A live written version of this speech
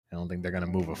I don't think they're going to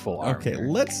move a full arm. Okay, here.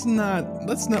 let's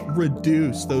not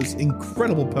reduce those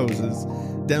incredible poses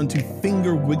down to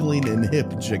finger wiggling and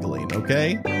hip jiggling,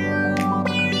 okay?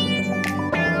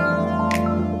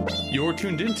 You're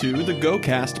tuned into the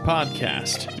GoCast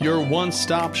podcast, your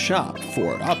one-stop shop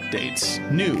for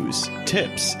updates, news,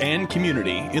 tips, and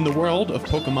community in the world of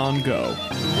Pokemon Go.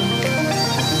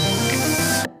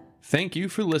 Thank you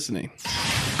for listening.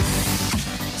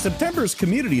 September's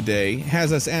Community Day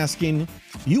has us asking,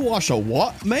 you wash a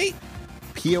what, mate?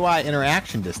 POI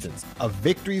interaction distance, a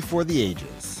victory for the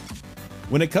ages.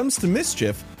 When it comes to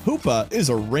mischief, Hoopa is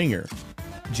a ringer.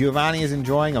 Giovanni is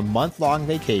enjoying a month-long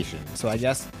vacation, so I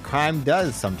guess crime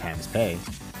does sometimes pay.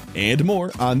 And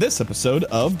more on this episode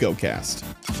of GoCast.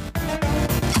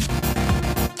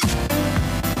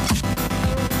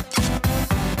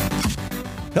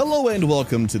 Hello and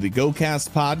welcome to the GoCast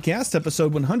podcast,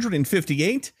 episode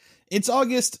 158. It's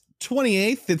August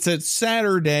 28th. It's a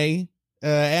Saturday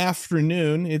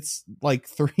afternoon. It's like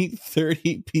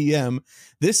 3:30 p.m.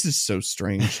 This is so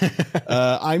strange.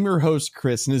 I'm your host,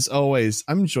 Chris, and as always,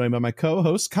 I'm joined by my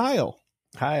co-host, Kyle.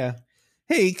 Hiya.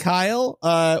 Hey, Kyle.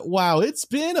 Wow, it's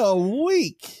been a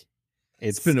week.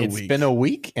 It's been a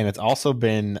week, and it's also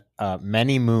been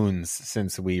many moons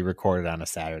since we recorded on a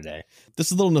Saturday. This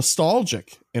is a little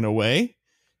nostalgic in a way.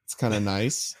 It's kind of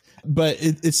nice, but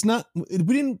it's not. We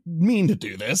didn't mean to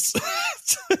do this.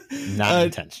 Not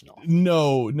intentional.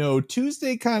 No.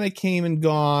 Tuesday kind of came and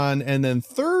gone, and then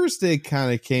Thursday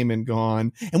kind of came and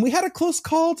gone, and we had a close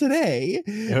call today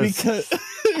because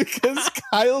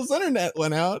Kyle's internet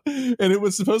went out, and it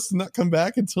was supposed to not come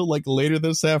back until like later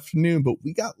this afternoon. But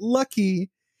we got lucky.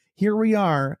 Here we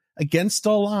are against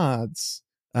all odds,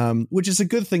 which is a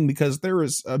good thing because there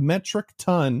is a metric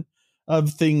ton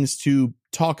of things to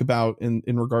talk about in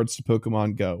regards to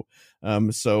Pokemon Go.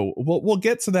 So we'll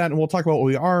get to that, and we'll talk about what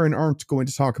we are and aren't going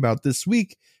to talk about this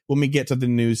week when we get to the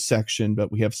news section,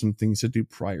 but we have some things to do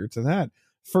prior to that.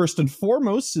 First and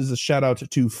foremost is a shout out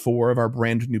to 4 of our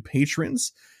brand new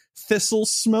patrons: Thistle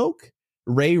Smoke,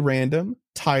 Ray Random,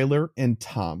 Tyler, and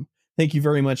Tom. Thank you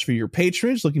very much for your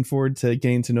patronage. Looking forward to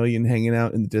getting to know you and hanging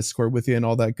out in the Discord with you and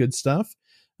all that good stuff.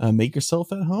 Make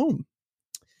yourself at home.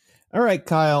 All right,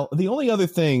 Kyle, the only other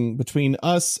thing between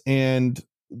us and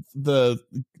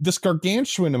this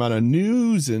gargantuan amount of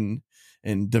news and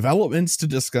developments to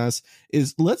discuss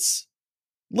is let's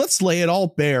lay it all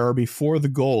bare before the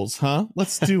goals, huh?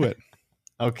 Let's do it.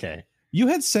 Okay. You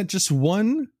had set just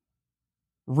one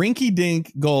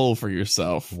rinky-dink goal for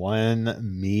yourself. One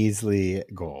measly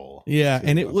goal. Yeah,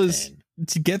 and it was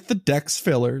to get the Dex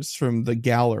fillers from the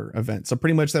Galar event. So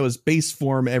pretty much that was base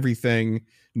form, everything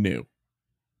new.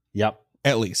 Yep.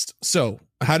 At least. So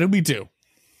how did we do?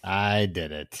 I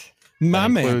did it.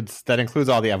 That includes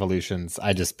all the evolutions.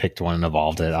 I just picked one and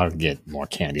evolved it. I'll get more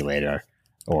candy later,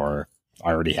 or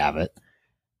I already have it.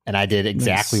 And I did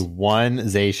exactly one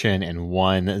Zacian and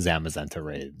one Zamazenta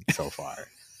raid so far.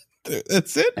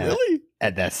 That's it, really?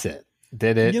 And that's it.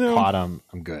 Did it, caught him,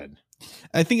 I'm good.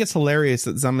 I think it's hilarious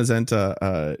that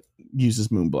Zamazenta uses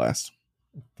Moonblast.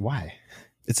 Why?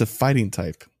 It's a fighting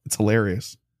type. It's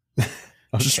hilarious.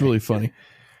 It's just really funny.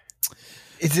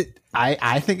 Is it?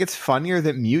 I think it's funnier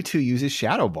that Mewtwo uses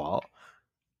Shadow Ball.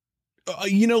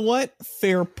 You know what?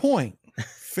 Fair point.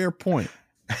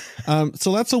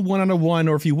 So that's a 1 out of 1,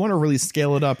 or if you want to really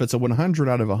scale it up, it's a 100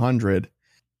 out of 100.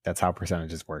 That's how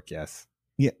percentages work. Yes.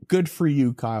 Yeah. Good for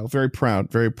you, Kyle. Very proud.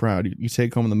 Very proud. You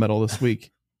take home the medal this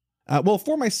week. Well,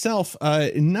 for myself,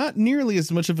 not nearly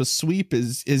as much of a sweep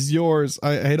as yours.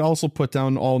 I had also put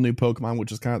down all new Pokemon,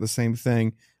 which is kind of the same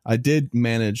thing. I did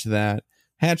manage that.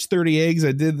 Hatch 30 eggs,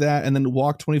 I did that, and then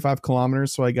walk 25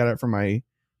 kilometers, so I got it for my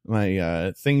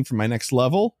thing for my next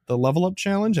level, the level up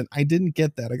challenge, and I didn't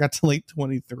get that. I got to like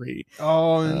 23.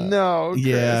 Oh, no, Chris.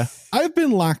 Yeah. I've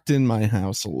been locked in my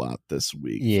house a lot this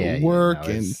week for work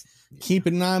and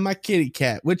keeping an eye on my kitty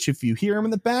cat, which if you hear him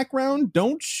in the background,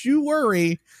 don't you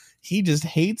worry. He just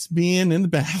hates being in the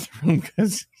bathroom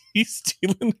because he's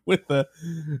dealing with a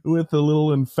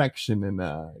little infection and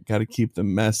got to keep the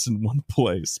mess in one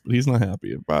place, but he's not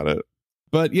happy about it.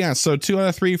 But yeah, so 2 out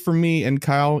of 3 for me, and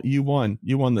Kyle, you won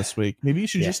this week. Maybe you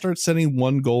should just start setting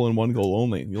one goal and one goal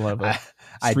only. You'll have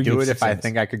I do it if I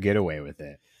think I could get away with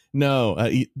it. No,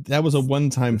 that was a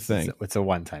one-time thing. It's a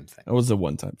one-time thing. It was a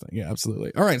one-time thing. Yeah,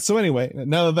 absolutely. All right. So anyway,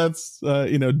 now that that's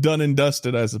done and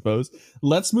dusted, I suppose,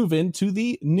 let's move into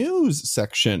the news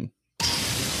section.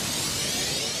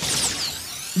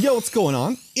 Yo, what's going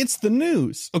on? It's the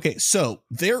news. Okay, so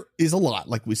there is a lot.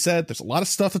 Like we said, there's a lot of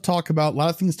stuff to talk about, a lot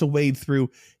of things to wade through.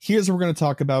 Here's what we're going to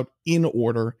talk about in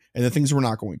order, and the things we're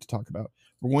not going to talk about.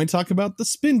 We're going to talk about the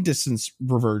spin distance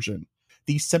reversion.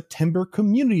 the September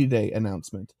Community Day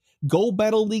announcement. Go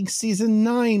Battle League Season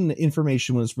 9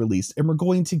 information was released, and we're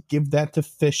going to give that to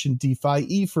Fish and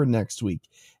DeFi for next week.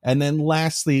 And then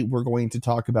lastly, we're going to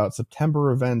talk about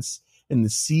September events in the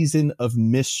Season of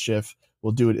Mischief.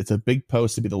 We'll do it. It's a big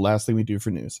post to be the last thing we do for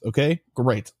news. Okay,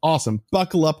 great. Awesome.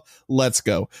 Buckle up. Let's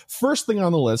go. First thing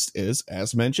on the list is,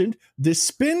 as mentioned, the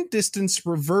spin distance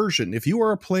reversion. If you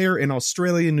are a player in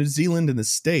Australia, New Zealand, and the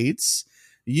States,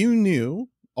 you knew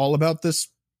all about this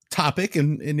topic.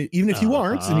 And even if you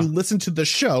aren't, and you listened to the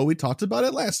show, we talked about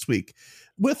it last week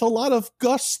with a lot of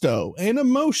gusto and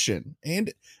emotion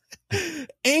and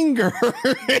anger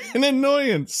and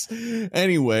annoyance.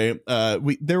 Anyway,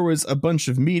 there was a bunch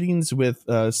of meetings with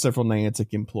several Niantic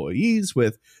employees,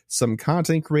 with some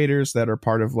content creators that are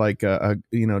part of like a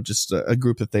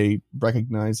group that they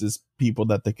recognize as people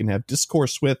that they can have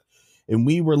discourse with, and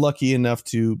we were lucky enough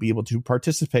to be able to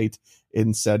participate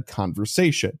in said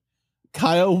conversation.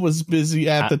 Kyle was busy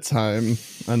at the time,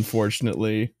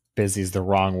 unfortunately. Busy is the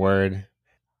wrong word.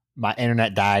 My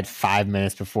internet died 5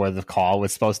 minutes before the call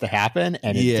was supposed to happen,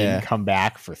 and it didn't come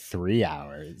back for 3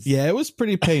 hours. Yeah, it was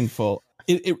pretty painful.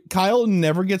 Kyle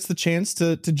never gets the chance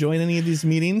to join any of these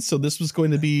meetings, so this was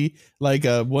going to be like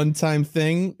a one-time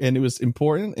thing, and it was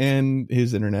important, and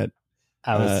his internet.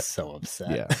 I was so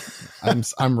upset. Yeah,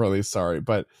 I'm really sorry,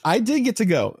 but I did get to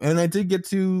go, and I did get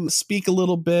to speak a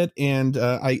little bit, and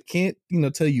I can't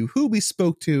tell you who we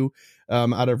spoke to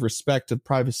out of respect of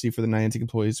privacy for the Niantic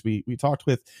employees we talked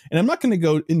with, and I'm not going to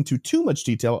go into too much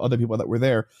detail other people that were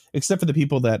there, except for the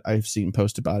people that I've seen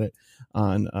post about it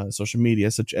on social media,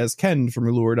 such as Ken from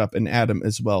Lured Up and Adam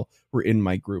as well were in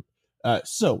my group.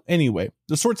 So anyway,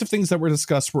 the sorts of things that were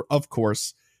discussed were, of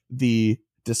course, the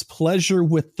displeasure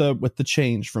with the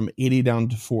change from 80 down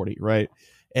to 40, right?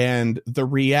 And the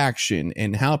reaction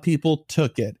and how people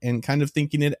took it, and kind of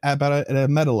thinking it about it at a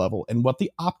meta level, and what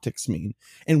the optics mean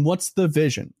and what's the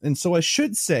vision. And so I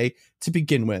should say, to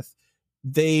begin with,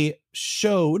 they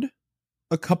showed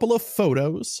a couple of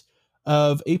photos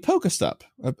of a Pokestop,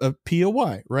 a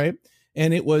POI, right?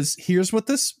 And it was, here's what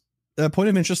this point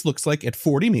of interest looks like at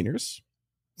 40 meters.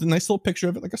 It's a nice little picture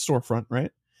of it, like a storefront,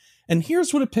 right? And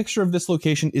here's what a picture of this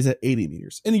location is at 80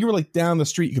 meters. And you were like down the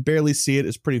street, you could barely see it.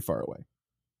 It's pretty far away.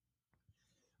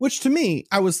 Which to me,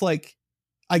 I was like,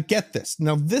 I get this.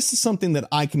 Now, this is something that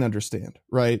I can understand,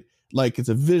 right? Like, it's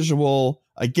a visual.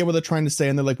 I get what they're trying to say.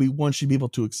 And they're like, we want you to be able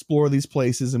to explore these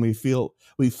places. And we feel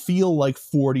like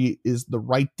 40 is the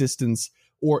right distance,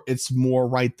 or it's more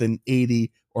right than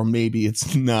 80, or maybe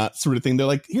it's not, sort of thing. They're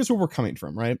like, here's where we're coming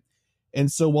from, right?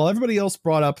 And so while everybody else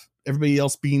brought up everybody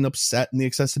else being upset and the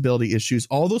accessibility issues,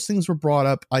 all those things were brought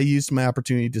up. I used my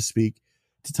opportunity to speak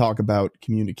to talk about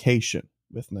communication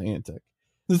with Niantic.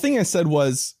 The thing I said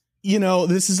was,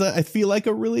 this is, I feel like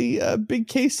a really big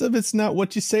case of it's not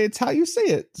what you say, it's how you say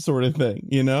it sort of thing.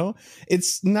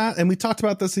 It's not. And we talked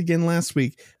about this again last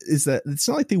week, is that it's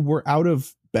not like they were out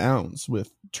of bounds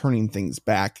with turning things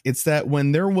back. It's that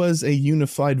when there was a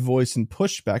unified voice and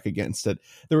pushback against it,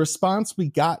 the response we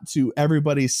got to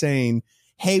everybody saying,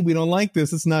 hey, we don't like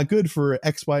this, it's not good for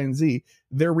X, Y, and Z,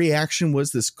 their reaction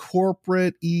was this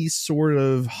corporate-y sort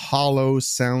of hollow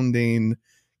sounding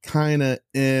kind of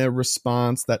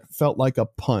response that felt like a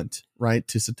punt, right,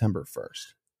 to September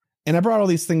 1st. And I brought all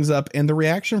these things up, and the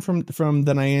reaction from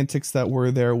the Niantics that were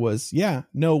there was, yeah,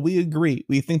 no, we agree.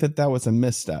 We think that was a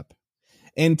misstep.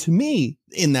 And to me,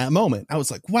 in that moment, I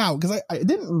was like, wow, because I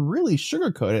didn't really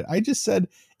sugarcoat it. I just said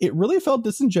it really felt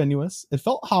disingenuous. It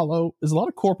felt hollow. There's a lot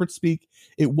of corporate speak.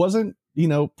 It wasn't,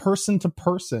 person to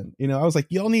person. I was like,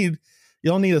 y'all need a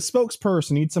spokesperson.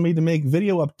 You need somebody to make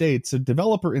video updates and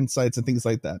developer insights and things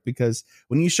like that. Because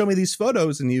when you show me these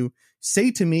photos and you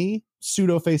say to me,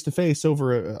 pseudo face-to-face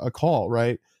over a call,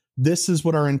 right? This is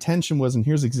what our intention was, and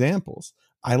here's examples.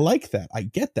 I like that. I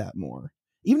get that more.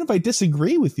 Even if I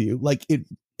disagree with you, like it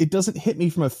doesn't hit me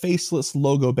from a faceless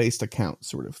logo-based account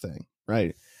sort of thing,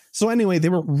 right? So anyway, they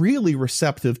were really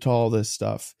receptive to all this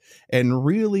stuff and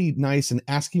really nice and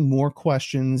asking more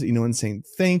questions, and saying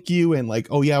thank you and like,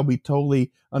 oh yeah, we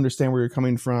totally understand where you're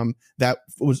coming from. It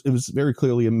was very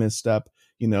clearly a misstep,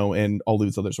 and all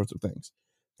these other sorts of things.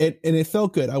 And it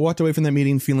felt good. I walked away from that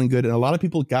meeting feeling good, and a lot of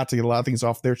people got to get a lot of things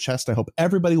off their chest. I hope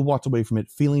everybody walked away from it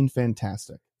feeling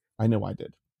fantastic. I know I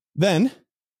did. Then,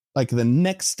 like the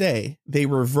next day, they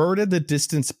reverted the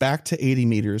distance back to 80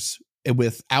 meters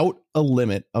without a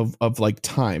limit of like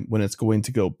time when it's going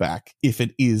to go back, if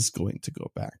it is going to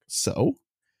go back. So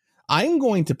I'm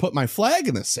going to put my flag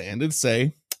in the sand and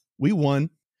say, we won.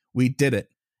 We did it.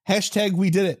 # we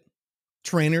did it.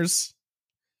 Trainers,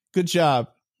 good job.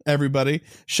 everybody,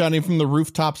 shouting from the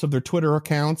rooftops of their Twitter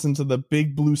accounts into the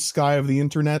big blue sky of the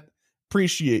internet.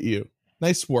 Appreciate you.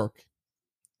 Nice work.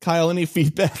 Kyle, any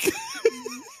feedback?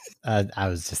 I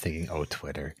was just thinking,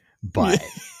 Twitter. But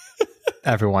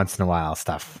every once in a while,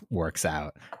 stuff works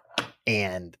out.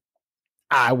 And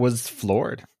I was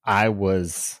floored. I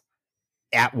was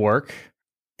at work,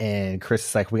 and Chris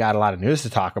is like, we got a lot of news to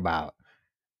talk about.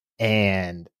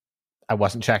 And I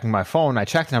wasn't checking my phone. I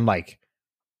checked, and I'm like,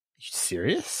 you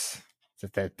serious?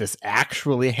 That this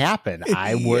actually happened?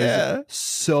 I was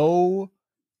so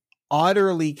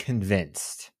utterly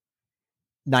convinced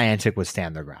Niantic would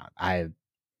stand their ground.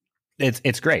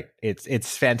 It's great.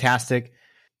 It's fantastic.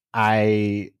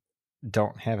 I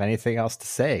don't have anything else to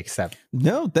say except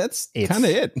no, that's kind of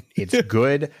it. It's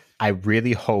good. I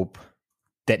really hope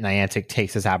that Niantic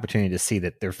takes this opportunity to see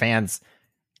that their fans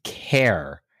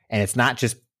care, and it's not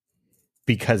just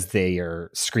because they are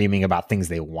screaming about things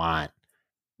they want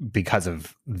because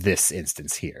of this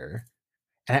instance here.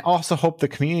 And I also hope the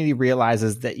community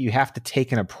realizes that you have to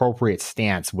take an appropriate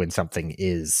stance when something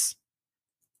is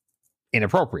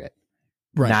inappropriate,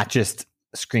 right? Not just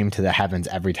scream to the heavens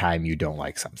every time you don't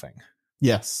like something.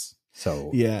 Yes.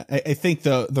 So yeah, I think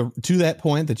the to that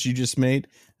point that you just made,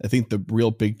 I think the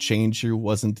real big change here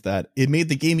wasn't that it made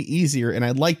the game easier, and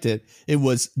I liked it. It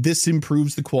was, this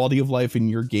improves the quality of life in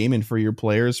your game and for your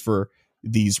players for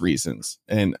these reasons.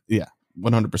 And yeah,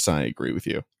 100% I agree with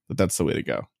you that that's the way to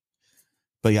go.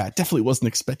 But yeah, I definitely wasn't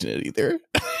expecting it either.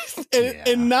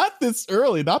 and not this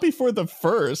early, not before the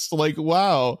first. Like,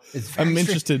 wow, I'm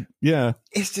interested. Yeah.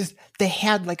 It's just, they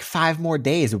had like 5 more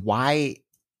days. Why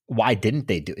didn't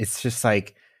they do? It's just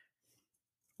like,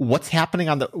 what's happening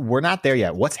on we're not there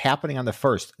yet. What's happening on the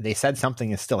first? They said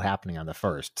something is still happening on the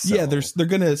first. So. Yeah, they're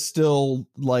going to still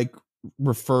like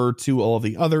refer to all of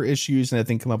the other issues and I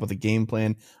think come up with a game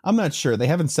plan. I'm not sure. They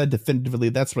haven't said definitively.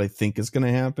 That's what I think is going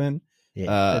to happen.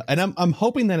 Yeah. And I'm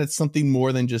hoping that it's something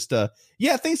more than just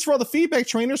thanks for all the feedback,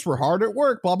 trainers. We're hard at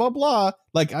work, blah, blah, blah.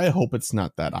 Like, I hope it's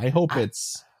not that. I hope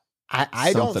it's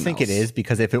I don't think else. It is,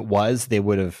 because if it was, they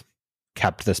would have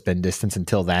kept the spin distance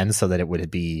until then so that it would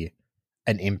be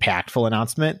an impactful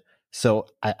announcement. So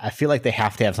I feel like they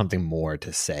have to have something more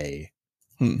to say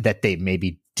that they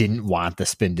maybe didn't want the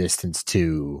spin distance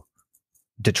to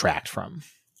detract from.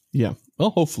 Yeah.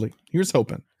 Well, hopefully. Here's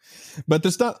hoping. But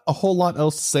there's not a whole lot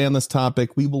else to say on this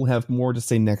topic. We will have more to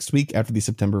say next week after the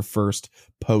September 1st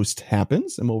post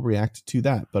happens, and we'll react to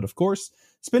that. But of course,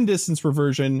 spin distance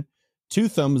reversion, 2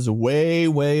 thumbs way,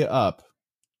 way up.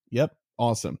 Yep.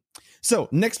 Awesome. So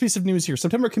next piece of news here,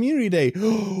 September Community Day.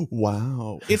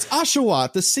 Wow. It's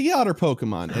Oshawott, the sea otter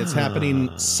Pokemon. It's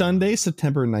happening Sunday,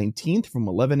 September 19th from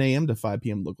 11 a.m. to 5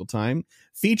 p.m. local time.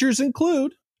 Features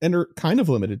include, and are kind of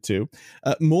limited to,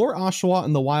 more Oshawott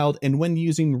in the wild and when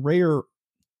using rare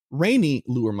rainy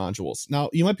lure modules.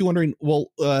 Now, you might be wondering,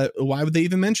 well, why would they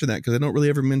even mention that? Because I don't really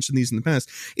ever mention these in the past.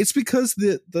 It's because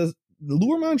the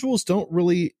lure modules don't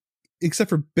really, except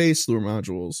for base lure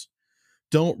modules,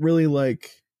 don't really like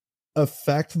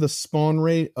affect the spawn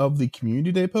rate of the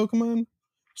Community Day Pokemon.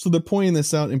 So they're pointing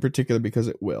this out in particular because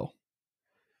it will.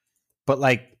 But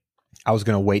like, I was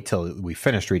going to wait till we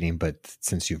finished reading, but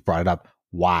since you've brought it up,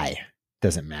 why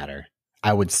doesn't matter.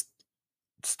 I would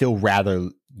still rather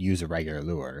use a regular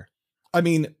lure. I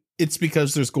mean, it's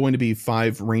because there's going to be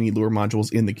 5 rainy lure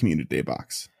modules in the Community Day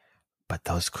box. But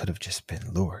those could have just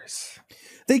been lures.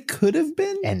 They could have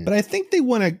been, but I think they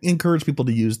want to encourage people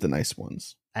to use the nice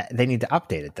ones. They need to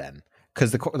update it then.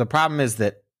 Because the problem is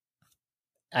that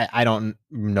I don't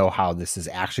know how this is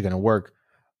actually going to work.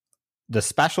 The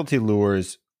specialty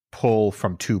lures pull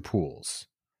from 2 pools.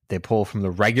 They pull from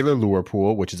the regular lure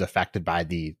pool, which is affected by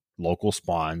the local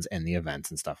spawns and the events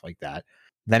and stuff like that.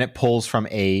 Then it pulls from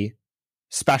a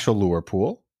special lure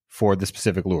pool for the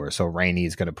specific lure. So Rainy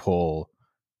is going to pull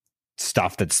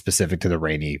stuff that's specific to the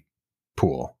Rainy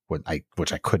pool,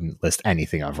 which I couldn't list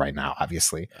anything of right now,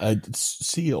 obviously.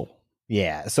 Seal.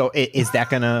 Yeah. So is that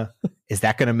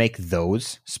gonna make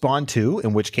those spawn too?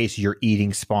 In which case you're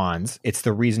eating spawns. It's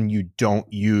the reason you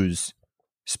don't use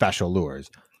special lures.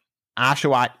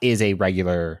 Oshawott is a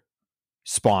regular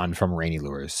spawn from Rainy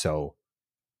lures, so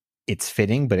it's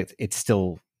fitting, but it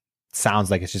still sounds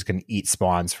like it's just going to eat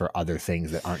spawns for other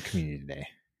things that aren't Community Day.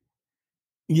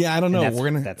 Yeah, I don't know.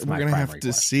 We're gonna have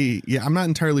to see. Yeah, I'm not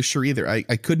entirely sure either. I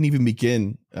couldn't even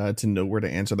begin to know where to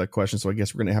answer that question. So I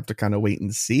guess we're gonna have to kind of wait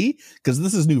and see, because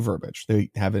this is new verbiage. They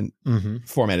haven't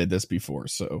formatted this before,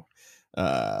 so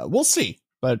we'll see.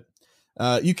 But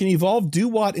you can evolve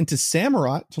Dewott into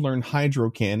Samurott to learn Hydro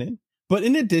Cannon. But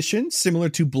in addition, similar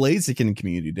to Blaziken in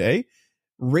Community Day,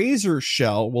 Razor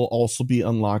Shell will also be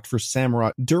unlocked for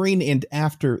Samurott during and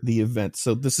after the event.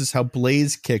 So this is how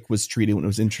Blaze Kick was treated when it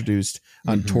was introduced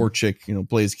on Torchic,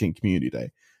 Blaze Kick Community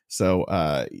Day. So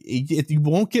if you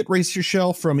won't get Razor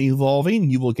Shell from evolving,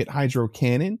 you will get Hydro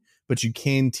Cannon, but you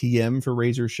can TM for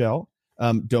Razor Shell.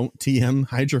 Don't TM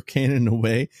Hydro Cannon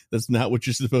away. That's not what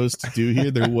you're supposed to do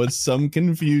here. There was some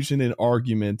confusion and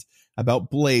argument about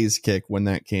Blaze Kick when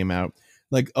that came out.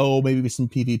 Like, oh, maybe some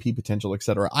PvP potential,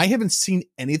 etc. I haven't seen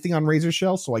anything on Razor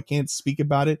Shell, so I can't speak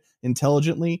about it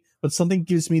intelligently, but something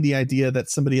gives me the idea that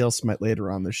somebody else might later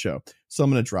on the show. So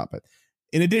I'm going to drop it.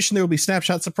 In addition, there will be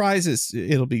snapshot surprises.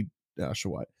 It'll be,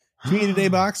 what? Community Day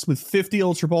box with 50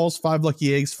 Ultra Balls, 5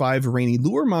 Lucky Eggs, 5 Rainy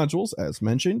Lure modules, as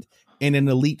mentioned, and an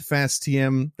Elite Fast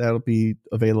TM that'll be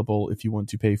available if you want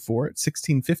to pay for it.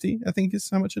 $16.50, I think is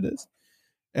how much it is.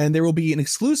 And there will be an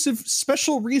exclusive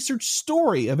special research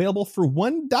story available for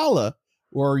 $1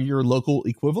 or your local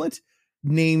equivalent,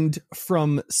 named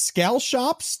From Scal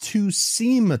Shops to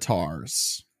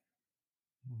Scimitars.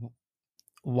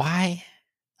 Why?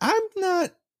 I'm not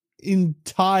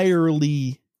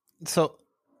entirely... So...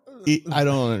 I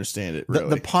don't understand it, really.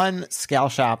 The pun Scal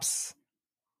Shops,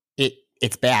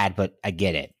 it's bad, but I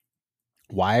get it.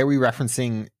 Why are we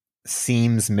referencing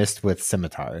seams mixed with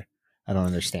scimitar? I don't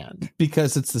understand.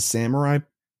 Because it's the samurai.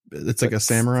 It's like a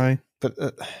samurai.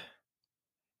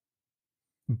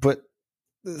 But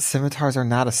scimitars are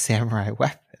not a samurai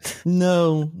weapon.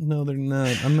 No, they're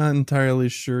not. I'm not entirely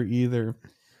sure either.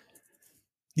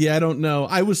 Yeah, I don't know.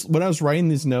 When I was writing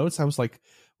these notes, I was like,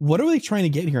 what are they trying to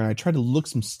get here? And I tried to look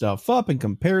some stuff up and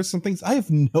compare some things. I have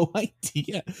no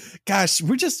idea. Gosh,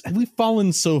 we've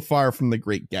fallen so far from the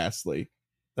Great Ghastly.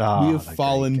 Oh, we have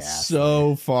fallen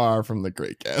so far from the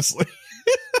Great Ghastly.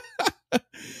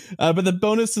 But the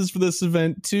bonuses for this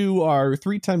event, too, are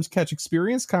 3 times catch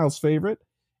experience, Kyle's favorite.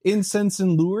 Incense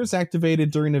and lures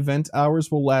activated during event hours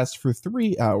will last for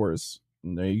 3 hours.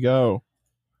 And there you go.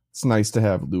 It's nice to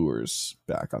have lures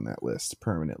back on that list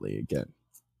permanently again.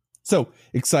 So,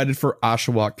 excited for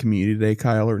Oshawott Community Day,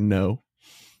 Kyle, or no?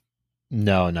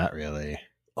 No, not really.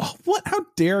 Oh, what? How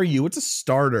dare you? It's a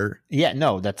starter. Yeah,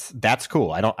 no, that's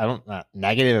cool. I don't not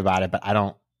negative about it, but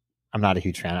I'm not a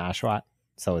huge fan of Oshawott,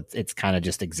 so it's kind of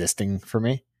just existing for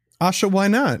me. Asha, why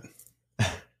not?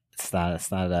 It's not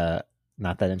that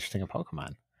interesting a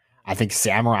Pokemon. I think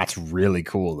Samurott's really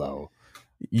cool though.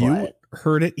 You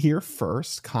heard it here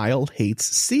first. Kyle hates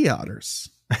sea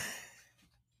otters.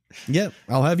 Yep,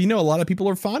 I'll have you know, a lot of people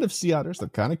are fond of sea otters. They're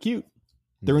kind of cute.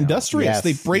 They're industrious.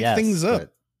 They break things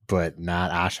up. But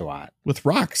not Oshawott. With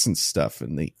rocks and stuff,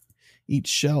 and they eat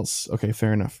shells. Okay,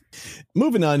 fair enough.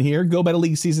 Moving on here, Go Battle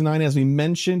League Season 9, as we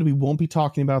mentioned, we won't be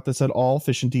talking about this at all.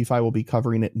 Fish and DeFi will be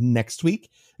covering it next week.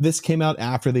 This came out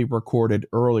after they recorded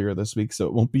earlier this week, so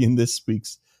it won't be in this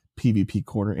week's PvP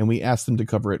Corner, and we asked them to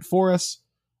cover it for us,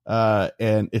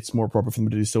 and it's more appropriate for them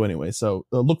to do so anyway. So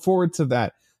look forward to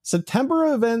that.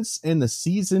 September events and the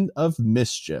Season of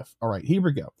Mischief. All right, here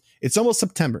we go. It's almost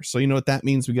September, so you know what that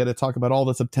means. We got to talk about all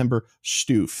the September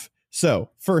stoof.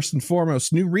 So, first and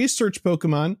foremost, new research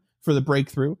Pokemon for the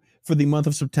breakthrough for the month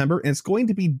of September, and it's going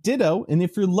to be Ditto, and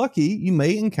if you're lucky, you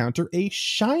may encounter a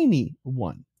shiny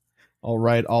one. All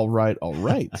right.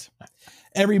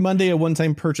 Every Monday, a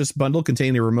one-time purchase bundle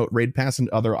containing a remote raid pass and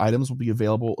other items will be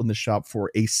available in the shop for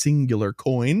a singular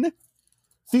coin.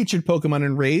 Featured Pokemon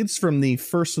and raids from the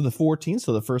 1st to the 14th,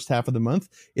 so the first half of the month.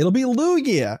 It'll be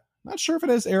Lugia. Not sure if it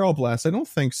has Aeroblast. I don't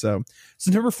think so.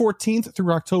 September 14th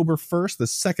through October 1st, the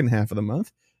second half of the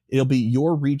month, it'll be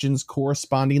your region's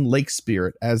corresponding Lake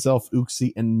Spirit, Azelf,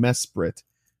 Uxie, and Mesprit.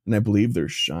 And I believe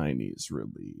there's shinies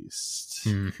released.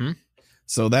 Mm-hmm.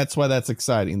 So that's why that's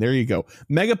exciting. There you go.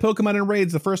 Mega Pokemon and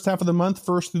raids the first half of the month,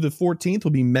 1st through the 14th,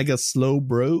 will be Mega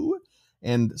Slowbro.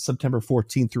 And September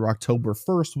 14th through October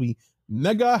 1st will be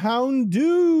Mega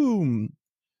Houndoom.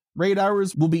 Raid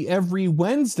hours will be every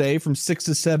Wednesday from 6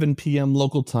 to 7 p.m.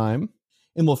 local time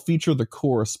and will feature the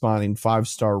corresponding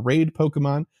 5-star raid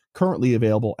Pokemon currently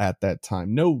available at that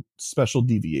time. No special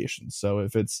deviations. So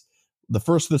if it's the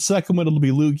first or the second one, it'll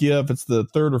be Lugia. If it's the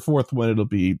third or fourth one, it'll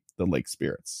be the Lake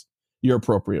Spirits. Your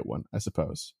appropriate one, I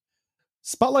suppose.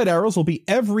 Spotlight arrows will be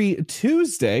every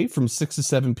Tuesday from 6 to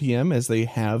 7 p.m. as they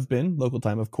have been, local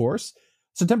time, of course.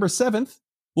 September 7th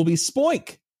will be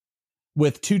Spoink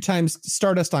with 2 times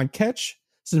Stardust on catch.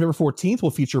 September 14th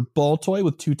will feature Baltoy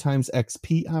with 2 times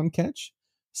XP on catch.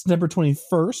 September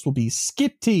 21st will be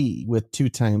Skitty with 2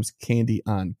 times Candy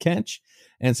on catch.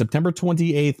 And September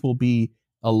 28th will be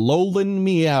Alolan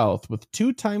Meowth with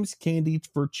 2 times Candy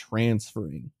for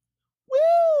transferring.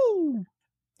 Woo!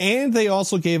 And they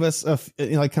also gave us a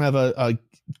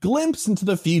glimpse into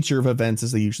the future of events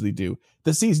as they usually do.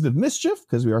 The Season of Mischief,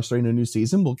 because we are starting a new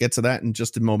season. We'll get to that in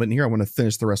just a moment here. I want to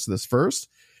finish the rest of this first.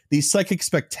 The Psychic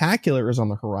Spectacular is on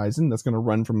the horizon. That's going to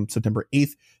run from September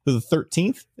 8th to the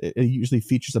 13th. It usually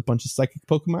features a bunch of psychic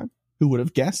Pokemon. Who would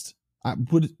have guessed?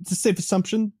 It's a safe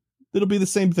assumption it'll be the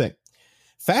same thing.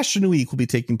 Fashion Week will be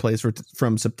taking place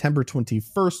from September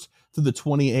 21st to the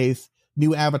 28th.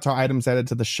 New avatar items added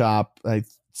to the shop,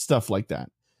 stuff like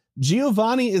that.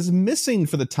 Giovanni is missing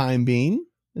for the time being,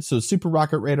 so Super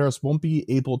Rocket Radars won't be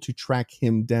able to track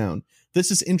him down. This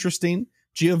is interesting.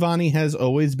 Giovanni has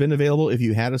always been available if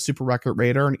you had a Super Rocket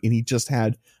Radar and he just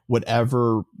had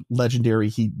whatever legendary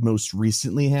he most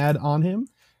recently had on him.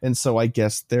 And so I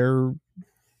guess they're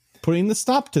putting the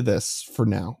stop to this for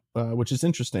now, which is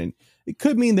interesting. It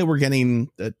could mean that we're getting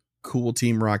a cool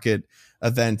Team Rocket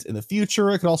event in the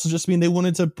future. It could also just mean they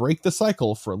wanted to break the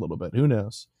cycle for a little bit. Who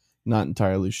knows? Not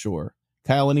entirely sure.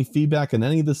 Kyle, any feedback on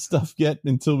any of this stuff yet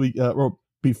until we or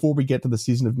before we get to the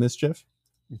Season of Mischief?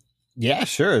 Yeah,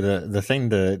 sure. The thing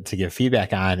to give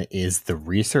feedback on is the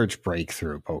research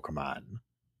breakthrough Pokemon.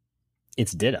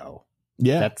 It's Ditto.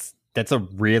 Yeah. That's a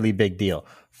really big deal.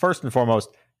 First and foremost,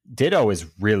 Ditto is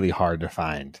really hard to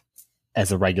find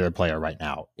as a regular player right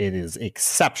now. It is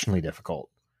exceptionally difficult.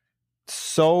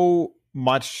 So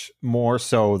much more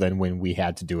so than when we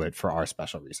had to do it for our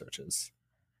special researches.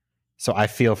 So I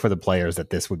feel for the players that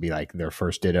this would be like their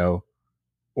first Ditto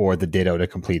or the Ditto to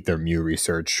complete their Mew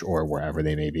research or wherever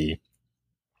they may be.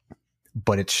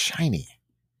 But it's shiny.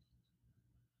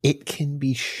 It can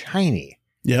be shiny.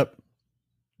 Yep.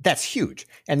 That's huge.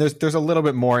 And there's a little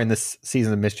bit more in this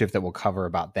Season of Mischief that we'll cover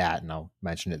about that, and I'll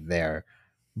mention it there.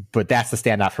 But that's the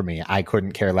standout for me. I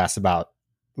couldn't care less about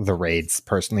the raids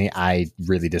personally. I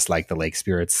really dislike the lake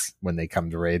spirits when they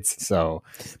come to raids.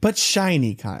 But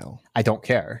shiny, Kyle. I don't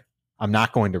care. I'm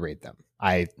not going to raid them.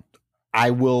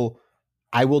 I will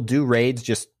do raids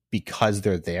just because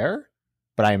they're there,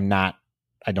 but I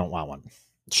don't want one.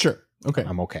 Sure. Okay.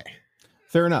 I'm okay.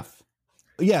 Fair enough.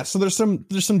 Yeah, so there's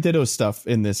some Ditto stuff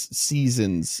in this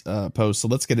season's post, so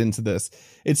let's get into this.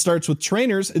 It starts with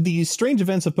trainers. The strange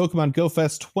events of Pokemon Go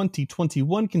Fest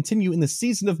 2021 continue in the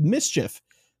Season of Mischief.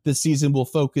 This season will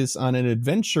focus on an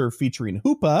adventure featuring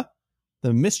Hoopa,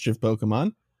 the Mischief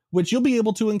Pokemon, which you'll be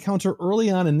able to encounter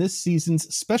early on in this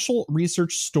season's special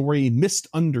research story,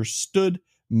 Misunderstood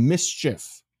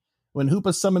Mischief. When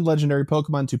Hoopa summoned legendary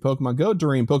Pokemon to Pokemon Go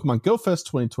during Pokemon Go Fest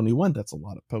 2021, that's a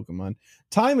lot of Pokemon,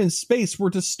 time and space were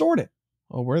distorted.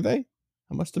 Oh, were they?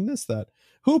 I must have missed that.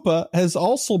 Hoopa has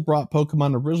also brought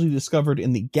Pokemon originally discovered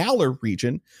in the Galar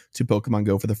region to Pokemon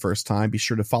Go for the first time. Be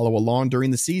sure to follow along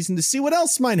during the season to see what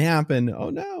else might happen. Oh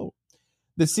no.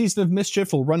 The Season of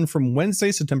Mischief will run from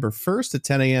Wednesday, September 1st at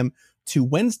 10 a.m. to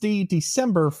Wednesday,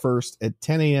 December 1st at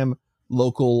 10 a.m.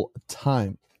 local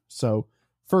time. So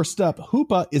first up,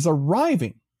 Hoopa is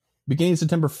arriving. Beginning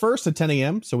September 1st at 10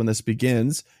 a.m., so when this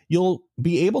begins, you'll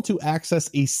be able to access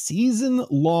a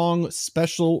season-long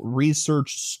special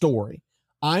research story.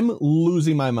 I'm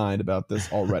losing my mind about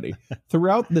this already.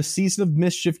 Throughout the Season of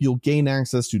Mischief, you'll gain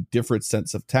access to different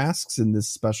sets of tasks in this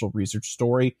special research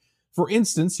story. For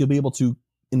instance, you'll be able to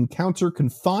encounter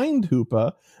Confined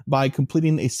Hoopa by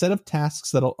completing a set of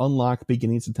tasks that'll unlock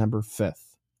beginning September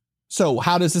 5th. So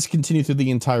how does this continue through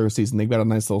the entire season? They've got a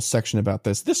nice little section about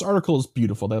this. This article is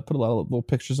beautiful. They put a lot of little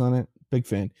pictures on it. Big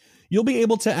fan. You'll be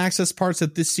able to access parts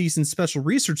of this season's special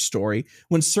research story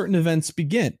when certain events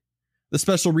begin. The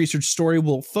special research story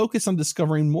will focus on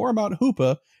discovering more about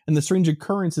Hoopa and the strange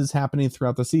occurrences happening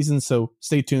throughout the season, so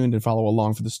stay tuned and follow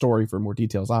along for the story for more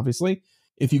details, obviously.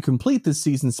 If you complete this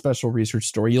season's special research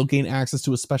story, you'll gain access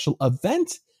to a special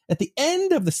event at the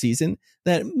end of the season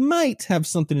that might have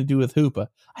something to do with Hoopa.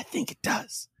 I think it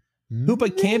does.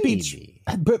 Hoopa can't be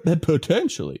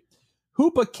potentially.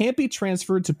 Hoopa can't be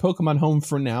transferred to Pokemon Home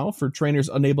for now. For trainers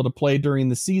unable to play during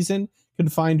the season,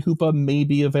 Confined Hoopa may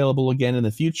be available again in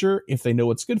the future. If they know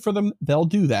what's good for them, they'll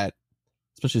do that,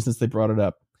 especially since they brought it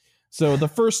up. So the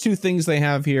first two things they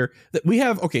have here that we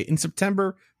have, okay, in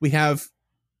September, we have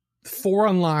 4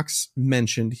 unlocks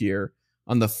mentioned here.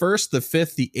 On the 1st, the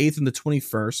 5th, the 8th, and the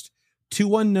 21st,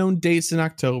 2 unknown dates in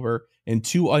October, and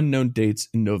 2 unknown dates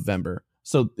in November.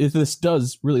 So this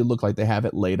does really look like they have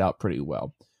it laid out pretty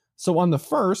well. So on the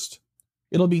 1st,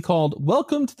 it'll be called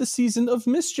Welcome to the Season of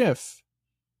Mischief.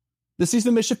 The Season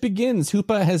of Mischief begins.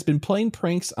 Hoopa has been playing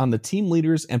pranks on the team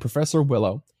leaders and Professor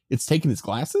Willow. It's taken his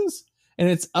classes, and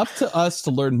it's up to us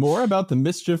to learn more about the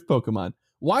Mischief Pokemon.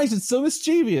 Why is it so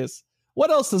mischievous? What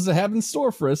else does it have in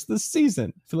store for us this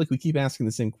season? I feel like we keep asking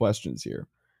the same questions here.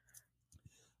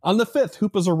 On the 5th,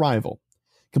 Hoopa's arrival.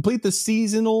 Complete the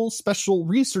seasonal special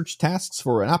research tasks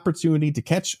for an opportunity to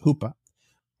catch Hoopa.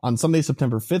 On Sunday,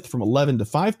 September 5th from 11 to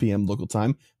 5 p.m. local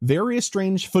time, various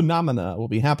strange phenomena will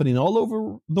be happening all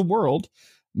over the world.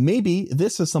 Maybe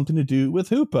this has something to do with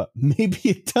Hoopa. Maybe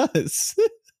it does.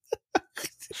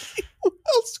 What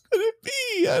else could it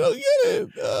be? I don't get it.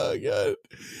 Oh,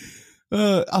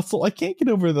 God. Also, I can't get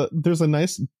over there's a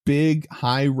nice big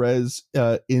high-res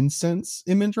incense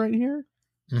image right here.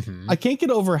 Mm-hmm. I can't get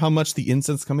over how much the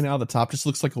incense coming out of the top just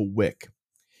looks like a wick.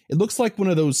 It looks like one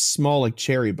of those small, like,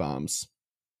 cherry bombs.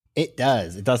 It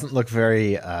does. It doesn't look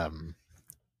very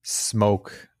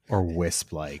smoke or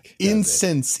wisp like.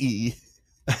 Incense-y.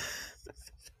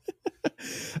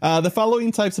 The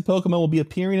following types of Pokemon will be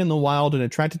appearing in the wild and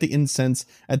attracted to incense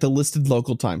at the listed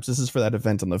local times. This is for that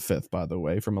event on the 5th, by the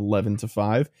way, from 11 to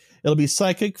 5. It'll be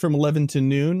Psychic from 11 to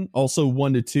noon. Also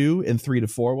 1 to 2 and 3 to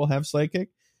 4 will have Psychic.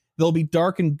 There'll be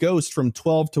Dark and Ghost from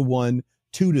 12 to 1,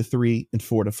 2 to 3, and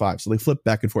 4 to 5. So they flip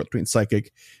back and forth between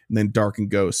Psychic and then Dark and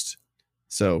Ghost.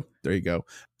 So there you go.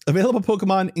 Available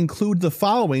Pokemon include the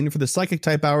following for the Psychic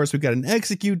type hours. We've got an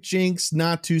Execute, Jinx,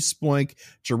 Natu, Spoink,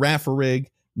 Girafarig,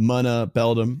 Munna,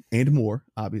 Beldum, and more,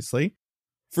 obviously.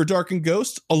 For Dark and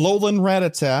Ghost, Alolan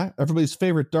Rattata, everybody's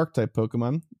favorite Dark type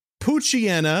Pokemon,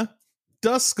 Poochyena,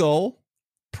 Duskull,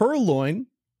 Purloin,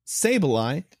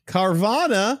 Sableye,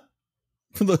 Carvana,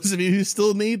 for those of you who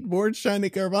still need more shiny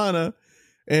Carvana,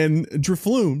 and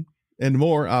Drifloon, and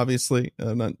more, obviously.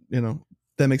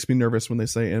 That makes me nervous when they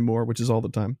say and more, which is all the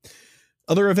time.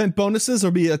 Other event bonuses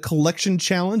will be a collection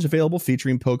challenge available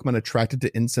featuring Pokemon attracted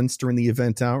to incense during the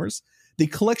event hours. The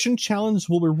collection challenge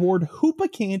will reward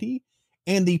Hoopa candy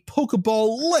and the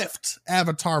Pokeball lift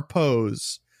avatar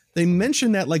pose. They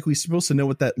mentioned that like we're supposed to know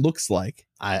what that looks like.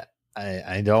 I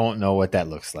don't know what that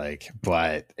looks like,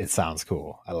 but it sounds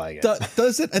cool. I like it.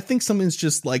 Does it? I think something's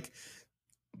just like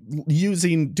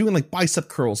doing like bicep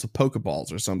curls with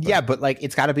Pokeballs or something. Yeah, but like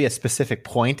it's got to be a specific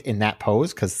point in that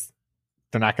pose because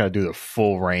they're not going to do the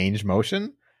full range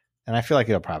motion. And I feel like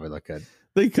it'll probably look good.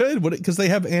 They could, because they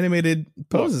have animated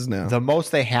poses now. The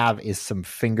most they have is some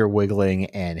finger wiggling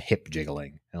and hip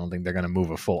jiggling. I don't think they're going to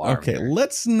move a full arm. Okay, here.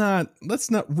 let's not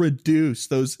reduce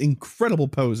those incredible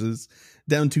poses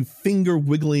down to finger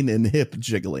wiggling and hip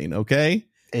jiggling. Okay,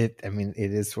 it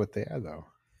is what they are, though.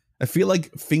 I feel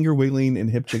like finger wiggling and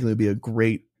hip jiggling would be a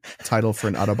great title for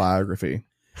an autobiography.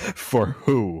 For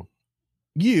who?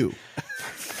 You.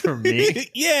 For me?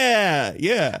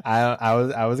 Yeah.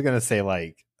 I was gonna say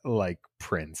like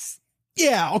Prince.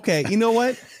 Yeah. Okay. You know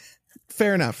what?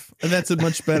 Fair enough. That's a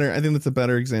much better. I think that's a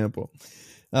better example.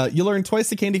 You'll earn twice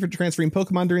the candy for transferring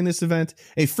Pokemon during this event.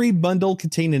 A free bundle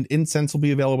containing incense will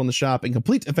be available in the shop, and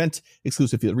complete event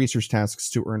exclusive field research tasks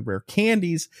to earn rare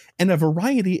candies and a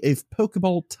variety of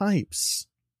Pokeball types.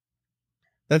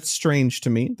 That's strange to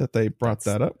me that they brought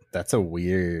that up. That's a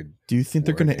weird. Do you think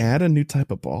they're going to add a new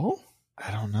type of ball?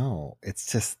 I don't know.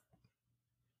 It's just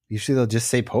usually they'll just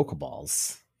say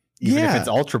Pokeballs. Even if it's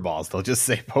Ultra Balls, they'll just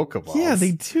say Pokeballs. Yeah,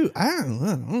 they do. I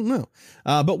don't know.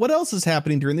 But what else is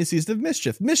happening during the season of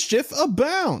Mischief? Mischief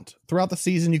abound. Throughout the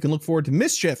season, you can look forward to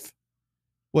Mischief.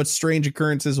 What strange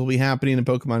occurrences will be happening in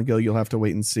Pokemon Go, you'll have to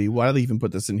wait and see. Why do they even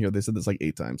put this in here? They said this like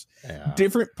 8 times. Yeah.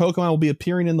 Different Pokemon will be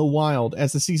appearing in the wild.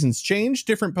 As the seasons change,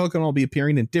 different Pokemon will be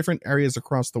appearing in different areas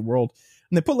across the world.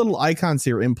 And they put little icons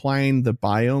here implying the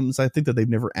biomes. I think that they've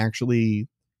never actually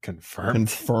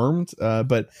confirmed.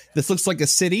 But this looks like a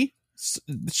city.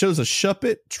 It shows a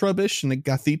Shuppet, Trubbish, and a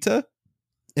Gothita,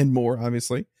 and more,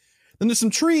 obviously. Then there's some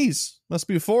trees. Must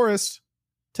be a forest.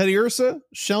 Teddy Ursa,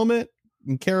 Shelmet,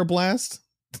 and Carablast.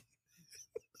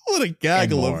 What a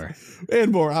gaggle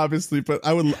and more, obviously. But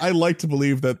I like to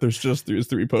believe that there's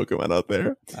 3 Pokemon out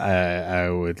there. I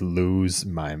would lose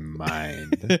my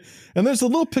mind. And there's a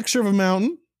little picture of a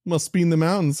mountain. Must be in the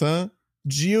mountains, huh?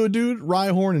 Geodude,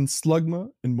 Rhyhorn, and Slugma,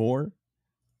 and more.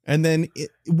 And then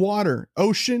water,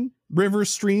 ocean, rivers,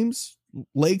 streams,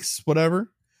 lakes,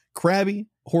 whatever. Krabby,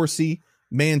 Horsey,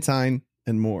 Mantine,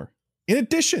 and more. In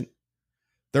addition,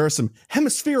 there are some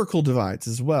hemispherical divides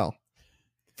as well.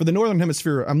 For the Northern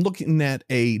Hemisphere, I'm looking at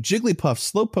a Jigglypuff,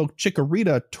 Slowpoke,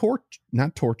 Chikorita,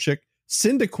 Torchic,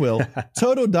 Cyndaquil,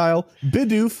 Totodile,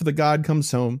 Bidoof, the God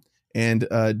Comes Home, and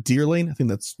Deerling. I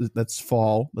think that's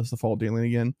fall. That's the fall Deerling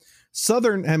again.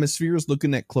 Southern Hemisphere is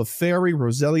looking at Clefairy,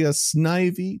 Roselia,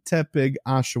 Snivy, Tepig,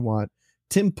 Oshawott,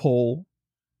 Timpole,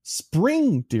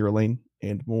 Spring Deerling,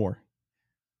 and more.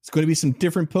 It's going to be some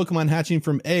different Pokemon hatching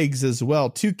from eggs as well.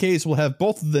 2Ks will have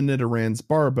both of the Nidorans,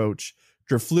 Barboach,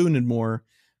 Drifloon, and more.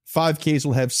 5Ks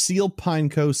will have Seal,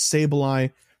 Pineco,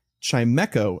 Sableye,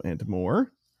 Chimecho, and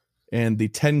more. And the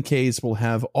 10Ks will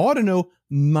have Audino,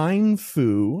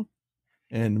 Minefu,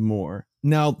 and more.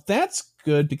 Now, that's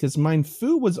good because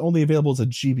Mindfu was only available as a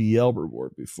GBL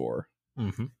reward before.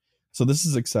 Mm-hmm. So this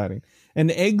is exciting.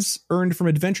 And eggs earned from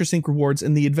Adventure Sync rewards.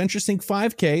 In the Adventure Sync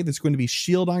 5K, there's going to be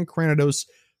Shieldon, Cranidos,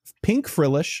 Pink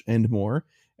Frillish, and more.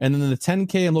 And then in the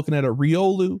 10K, I'm looking at a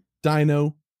Riolu,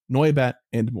 Dino, Noibat,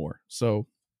 and more. So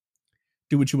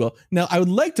do what you will. Now, I would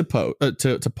like to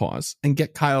pause and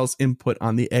get Kyle's input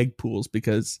on the egg pools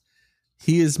because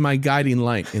he is my guiding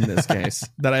light in this case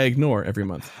that I ignore every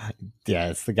month. Yeah,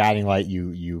 it's the guiding light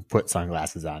you put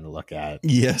sunglasses on to look at.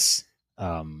 Yes.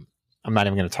 I'm not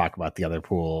even going to talk about the other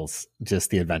pools,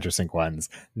 just the Adventure Sync ones.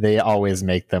 They always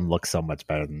make them look so much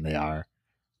better than they are.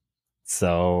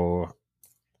 So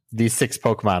these 6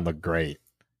 Pokemon look great.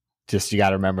 Just you got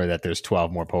to remember that there's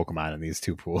 12 more Pokemon in these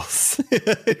 2 pools.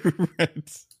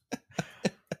 Right.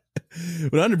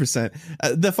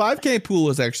 100%. The 5K pool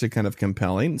is actually kind of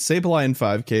compelling. Sableye in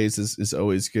 5Ks is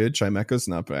always good. Chimecho's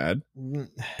not bad.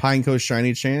 Pineco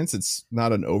Shiny Chance, it's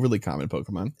not an overly common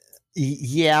Pokemon.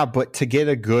 Yeah, but to get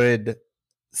a good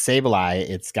Sableye,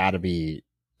 it's got to be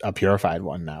a purified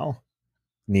one now.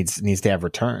 Needs to have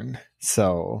return.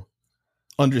 So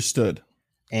understood.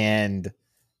 And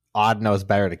Odd knows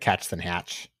better to catch than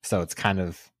hatch. So it's kind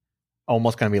of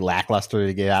almost going to be lackluster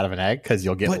to get out of an egg because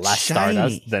you'll get less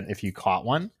Stardust than if you caught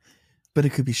one. But it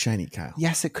could be shiny, Kyle.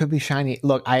 Yes, it could be shiny.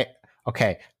 Look,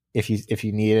 if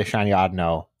you need a shiny Odd,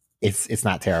 no, it's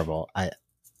not terrible.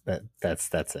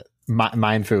 That's it.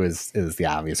 Mindfu is the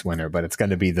obvious winner, but it's going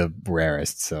to be the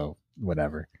rarest. So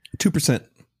whatever.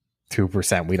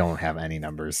 2%. We don't have any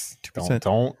numbers.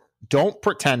 2%. Don't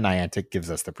pretend Niantic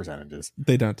gives us the percentages.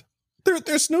 They don't.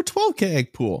 There's no 12K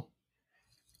egg pool.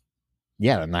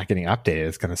 Yeah, I'm not getting updated.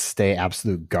 It's going to stay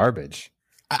absolute garbage.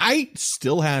 I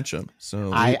still hatch them.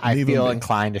 So I feel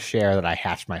inclined to share that I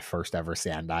hatched my first ever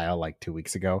Sandile like 2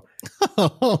 weeks ago.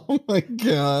 Oh my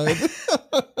God.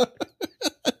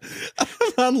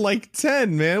 I'm on like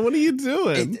 10, man. What are you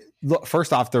doing? Look,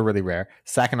 first off, they're really rare.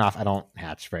 Second off, I don't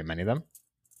hatch very many of them.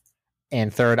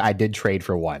 And third, I did trade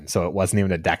for one. So it wasn't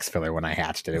even a dex filler when I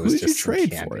hatched it. It was just you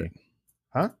trade for it?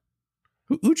 Huh?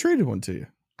 Who traded one to you?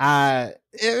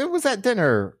 It was at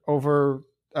dinner over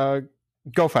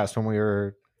GoFest when we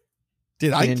were.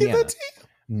 Did I give that to you?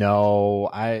 No,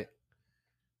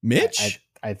 Mitch?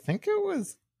 I think it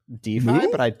was DeFi,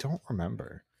 but I don't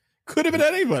remember. Could have been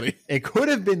anybody. It could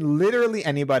have been literally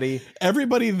anybody.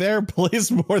 Everybody there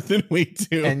plays more than we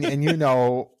do. And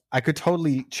I could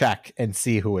totally check and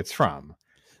see who it's from.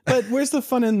 But where's the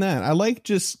fun in that? I like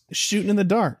just shooting in the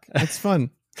dark. It's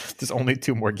fun. There's only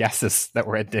 2 more guesses that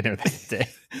were at dinner that day.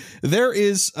 There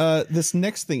is this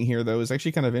next thing here, though, is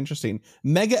actually kind of interesting.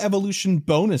 Mega Evolution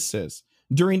bonuses.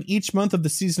 During each month of the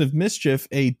Season of Mischief,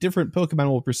 a different Pokemon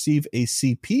will receive a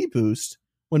CP boost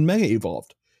when Mega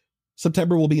Evolved.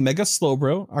 September will be Mega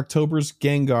Slowbro, October's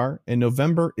Gengar, and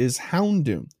November is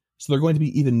Houndoom. So they're going to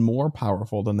be even more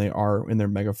powerful than they are in their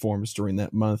Mega forms during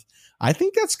that month. I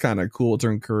think that's kind of cool to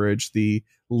encourage the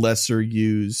lesser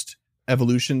used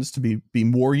evolutions to be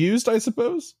more used, I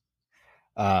suppose.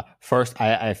 First,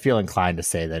 I feel inclined to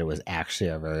say that it was actually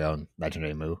our very own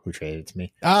Legendary Moo who traded it to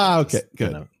me. Okay,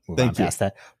 good. Thank you. Past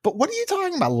that. But what are you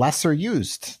talking about? Lesser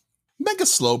used? Mega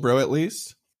Slowbro, at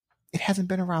least. It hasn't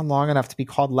been around long enough to be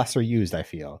called lesser used, I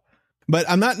feel. But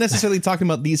I'm not necessarily talking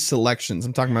about these selections.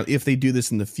 I'm talking about if they do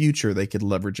this in the future, they could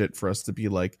leverage it for us to be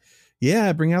like,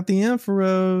 yeah, bring out the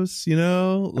Ampharos,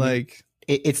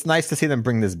 It's nice to see them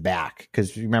bring this back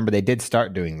because remember, they did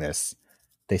start doing this.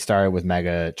 They started with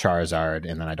Mega Charizard,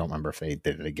 and then I don't remember if they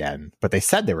did it again, but they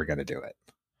said they were going to do it.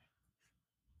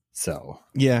 So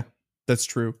yeah, that's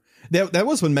true. That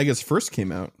was when Megas first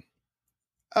came out.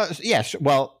 Yeah,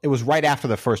 well, it was right after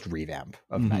the first revamp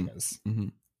of Megas. Mm-hmm.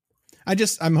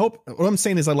 What I'm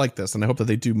saying is I like this, and I hope that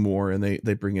they do more and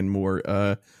they bring in more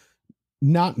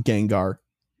not Gengar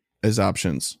as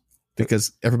options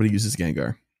because everybody uses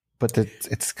Gengar. But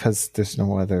it's because there's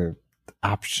no other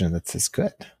option that's as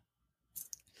good.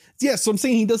 Yeah, so I'm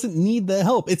saying he doesn't need the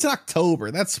help. It's October.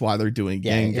 That's why they're doing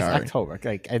Gengar. It's October.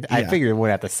 I figured it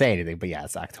wouldn't have to say anything, but yeah,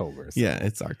 it's October. So. Yeah,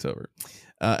 it's October.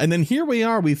 And then here we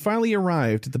are. We finally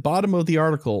arrived at the bottom of the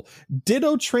article.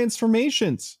 Ditto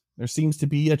transformations. There seems to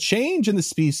be a change in the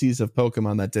species of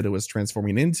Pokemon that Ditto is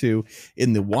transforming into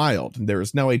in the wild. And there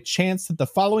is now a chance that the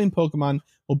following Pokemon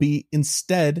will be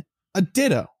instead a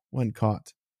Ditto when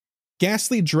caught.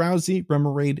 Ghastly, Drowsy,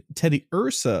 Remoraid, Teddy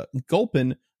Ursa,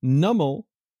 Gulpin, Numel,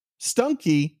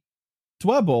 Stunky,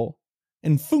 Dwebble,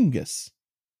 and Fungus.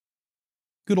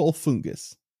 Good old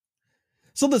Fungus.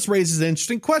 So this raises an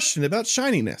interesting question about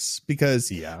shininess,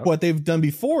 because what they've done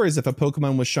before is if a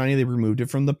Pokemon was shiny, they removed it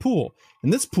from the pool.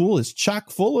 And this pool is chock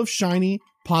full of shiny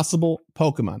possible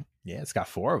Pokemon. Yeah, it's got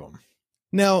 4 of them.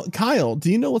 Now, Kyle, do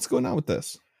you know what's going on with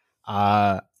this?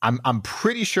 I'm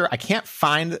pretty sure, I can't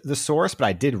find the source, but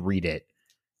I did read it,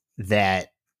 that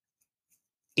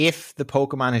if the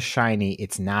Pokemon is shiny,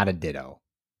 it's not a Ditto.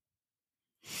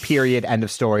 Period. End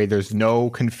of story. There's no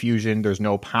confusion. There's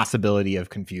no possibility of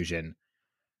confusion.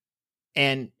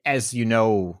 And as you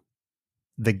know,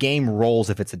 the game rolls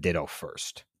if it's a Ditto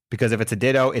first. Because if it's a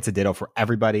Ditto for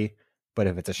everybody. But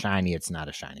if it's a shiny, it's not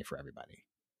a shiny for everybody.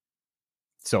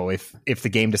 So if the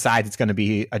game decides it's going to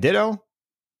be a Ditto,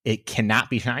 it cannot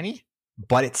be shiny,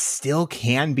 but it still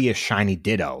can be a shiny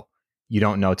Ditto. You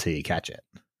don't know till you catch it.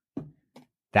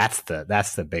 That's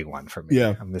the big one for me.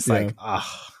 Yeah. I'm just like, ugh.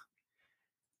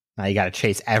 Now you got to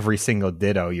chase every single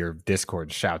Ditto your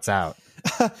Discord shouts out.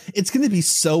 It's going to be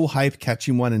so hype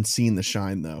catching one and seeing the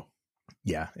shine, though.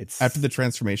 Yeah. It's after the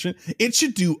transformation. It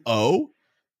should do O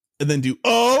and then do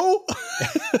O.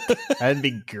 That'd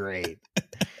be great.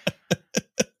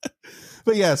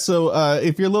 But yeah, so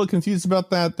if you're a little confused about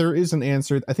that, there is an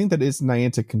answer. I think that is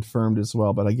Niantic confirmed as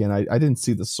well. But again, I didn't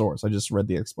see the source. I just read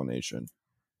the explanation.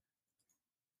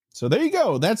 So there you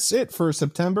go. That's it for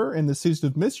September and the Season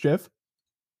of Mischief.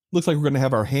 Looks like we're going to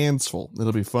have our hands full.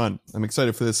 It'll be fun. I'm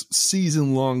excited for this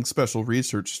season-long special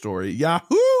research story.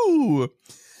 Yahoo!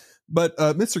 But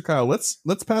Mr. Kyle,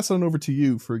 let's pass on over to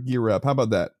you for Gear Up. How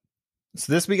about that?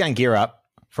 So this week on Gear Up,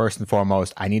 first and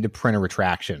foremost, I need to print a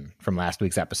retraction from last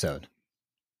week's episode.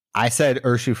 I said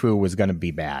Urshifu was going to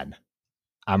be bad.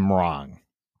 I'm wrong.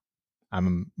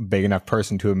 I'm a big enough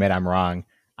person to admit I'm wrong.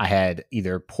 I had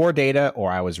either poor data or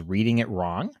I was reading it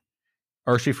wrong.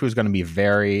 Urshifu is going to be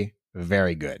very,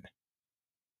 very good.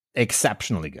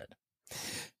 Exceptionally good.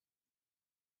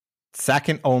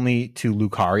 Second only to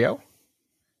Lucario,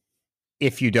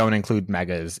 if you don't include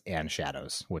Megas and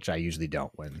Shadows, which I usually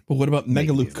don't when. But what about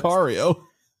Mega Lucario?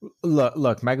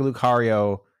 Look, Mega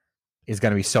Lucario is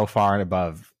going to be so far and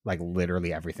above like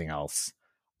literally everything else.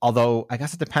 Although I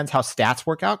guess it depends how stats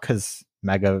work out, because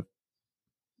Mega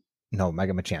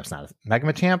Machamp's not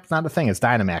a thing. It's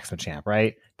Dynamax Machamp,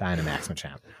 right? Dynamax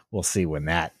Machamp. We'll see when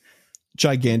that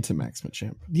Gigantamax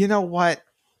Machamp. You know what?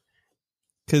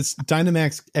 Because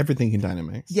Dynamax, everything can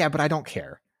Dynamax. Yeah, but I don't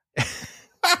care.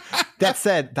 That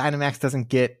said, Dynamax doesn't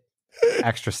get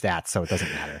extra stats, so it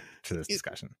doesn't matter to this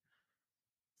discussion.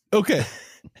 Okay.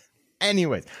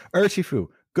 Anyways, Urshifu,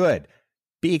 good.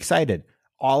 Be excited.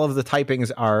 All of the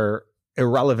typings are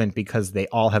irrelevant because they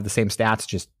all have the same stats,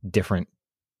 just different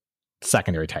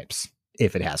secondary types,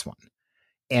 if it has one.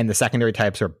 And the secondary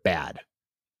types are bad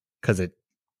because it,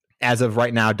 as of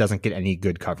right now, doesn't get any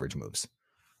good coverage moves.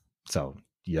 So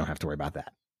you don't have to worry about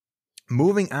that.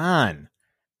 Moving on.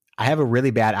 I have a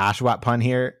really bad Oshawott pun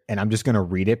here, and I'm just going to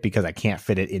read it because I can't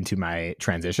fit it into my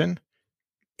transition.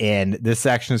 And this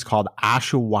section is called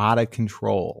Oshawott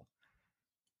Control.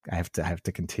 I have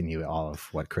to continue all of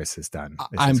what Chris has done.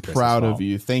 I'm proud of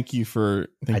you. Thank you for.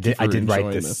 I did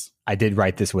write this. I did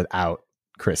write this without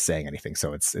Chris saying anything,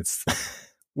 so it's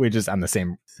we're just on the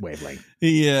same wavelength.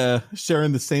 Yeah,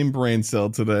 sharing the same brain cell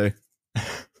today.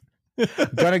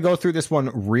 I'm gonna go through this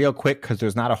one real quick because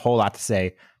there's not a whole lot to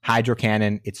say. Hydro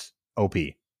Cannon, it's OP.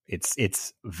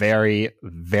 It's very,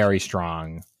 very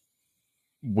strong.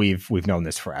 We've known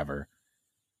this forever.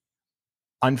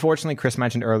 Unfortunately, Chris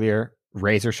mentioned earlier,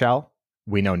 Razor Shell,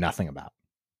 we know nothing about.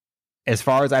 As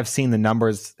far as I've seen, the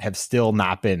numbers have still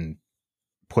not been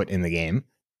put in the game,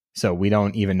 so we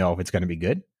don't even know if it's going to be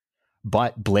good.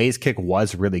 But Blaze Kick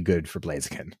was really good for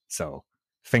Blaziken, so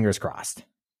fingers crossed.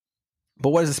 But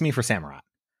what does this mean for Samurott?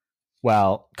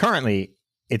 Well, currently,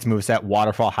 its moveset,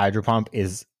 Waterfall Hydro Pump,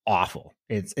 is awful.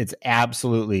 It's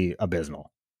absolutely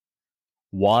abysmal.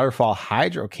 Waterfall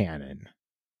Hydro Cannon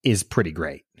is pretty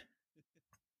great.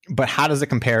 But how does it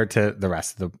compare to the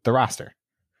rest of the roster?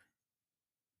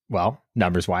 Well,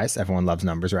 numbers-wise, everyone loves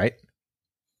numbers, right?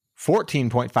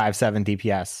 14.57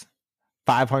 DPS,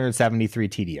 573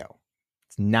 TDO.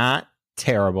 It's not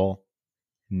terrible,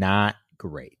 not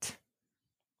great.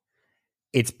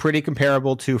 It's pretty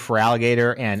comparable to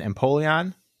Feraligatr and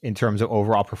Empoleon in terms of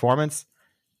overall performance.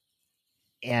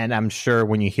 And I'm sure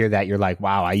when you hear that, you're like,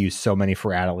 wow, I use so many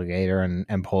Feraligatr and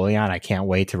Empoleon. I can't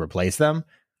wait to replace them.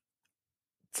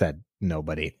 Said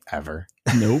nobody ever.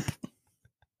 Nope.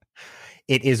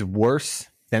 It is worse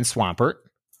than Swampert,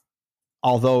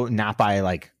 although not by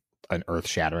like an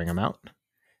earth-shattering amount,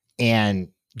 and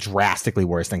drastically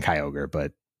worse than Kyogre,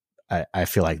 but I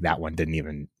feel like that one didn't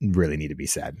even really need to be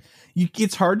said.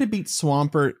 It's hard to beat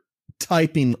Swampert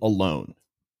typing alone.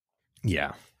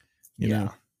 Yeah. You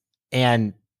know?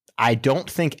 And I don't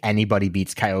think anybody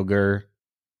beats Kyogre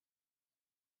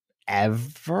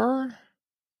ever.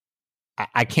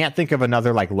 I can't think of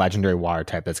another like legendary water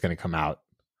type that's going to come out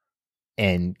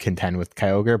and contend with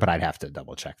Kyogre, but I'd have to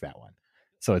double check that one.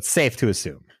 So it's safe to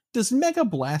assume. Does Mega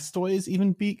Blastoise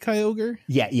even beat Kyogre?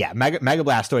 Yeah. Mega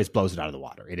Blastoise blows it out of the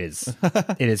water. It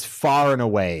is far and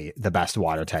away the best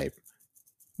water type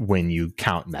when you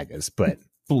count megas, but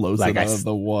blows it out of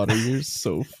the water. You're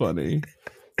so funny.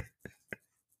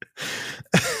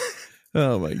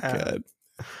 Oh my God.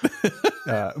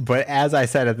 But as I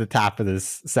said at the top of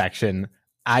this section,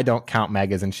 I don't count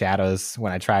megas and shadows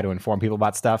when I try to inform people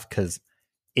about stuff, because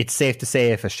it's safe to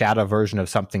say if a shadow version of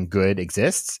something good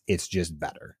exists, it's just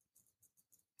better.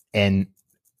 And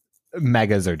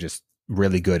megas are just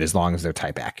really good as long as they're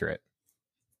type accurate,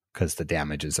 because the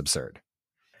damage is absurd.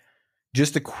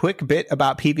 Just a quick bit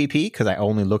about PvP, because I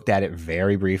only looked at it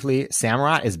very briefly.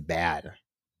 Samurott is bad.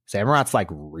 Samurott's like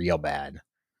real bad.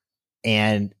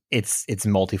 And it's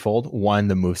multifold. One,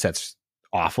 the moveset's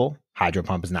awful. Hydro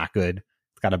Pump is not good.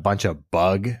 It's got a bunch of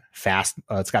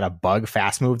it's got a bug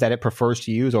fast move that it prefers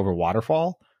to use over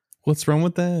Waterfall. What's wrong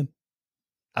with that?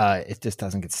 It just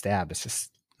doesn't get stabbed. It's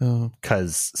just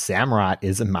because Samurott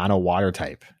is a mono water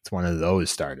type. It's one of those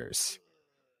starters.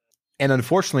 And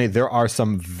unfortunately, there are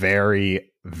some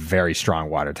very, very strong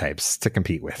water types to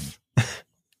compete with.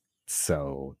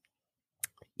 So,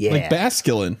 yeah. Like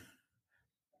Basculin.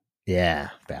 Yeah,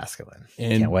 Basculin.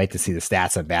 And can't wait to see the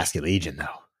stats on Basculegion, though.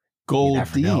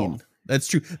 Goldeen. That's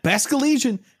true.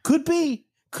 Basculegion could be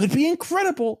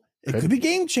incredible. It could be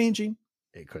game changing.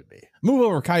 It could be. Move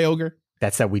over, Kyogre.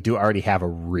 That said, we do already have a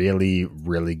really,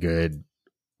 really good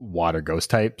water ghost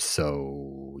type.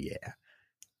 So, yeah.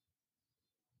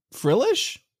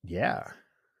 Frillish? Yeah.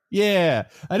 Yeah.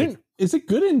 Is it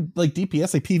good in like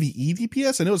DPS, like PvE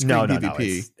DPS? I know it's great in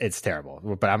PvP. No, it's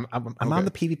terrible. But I'm on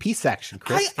the PvP section,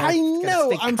 Chris. I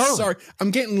know. I'm sorry.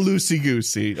 I'm getting loosey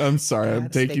goosey. I'm sorry. I'm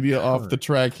taking you off the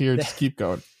track here. Just keep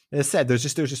going. As I said, there's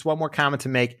just one more comment to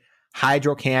make.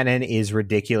 Hydro Cannon is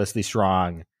ridiculously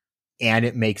strong, and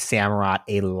it makes Samurott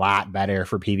a lot better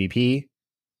for PvP,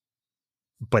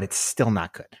 but it's still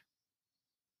not good.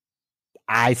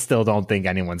 I still don't think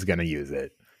anyone's going to use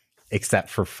it except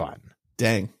for fun.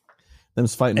 Dang.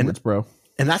 Them's fighting words, bro.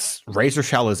 And that's Razor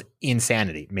Shell is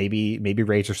insanity. Maybe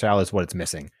Razor Shell is what it's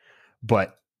missing.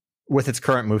 But with its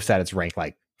current moveset, it's ranked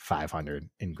like 500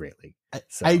 in Great League.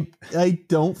 So. I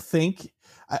don't think...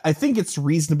 I think it's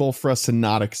reasonable for us to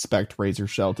not expect Razor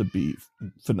Shell to be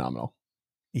phenomenal.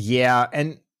 Yeah,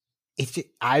 and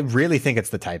I really think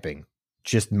it's the typing.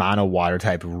 Just mono water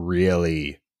type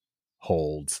really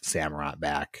holds Samurott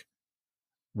back.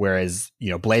 Whereas,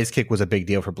 Blaze Kick was a big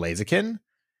deal for Blaziken.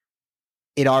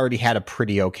 It already had a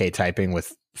pretty okay typing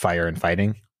with fire and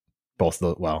fighting.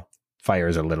 Fire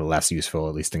is a little less useful,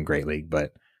 at least in Great League,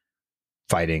 but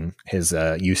fighting his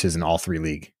uses in all three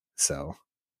league. So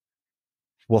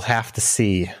we'll have to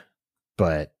see,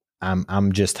 but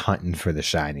I'm just hunting for the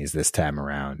shinies this time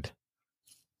around.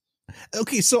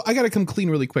 Okay, so I got to come clean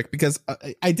really quick, because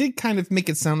I did kind of make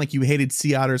it sound like you hated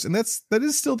sea otters, and that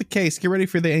is still the case. Get ready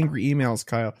for the angry emails,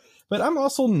 Kyle. But I'm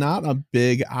also not a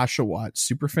big Oshawott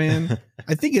super fan.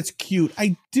 I think it's cute.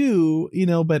 I do,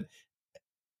 but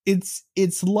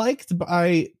it's liked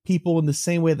by people in the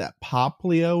same way that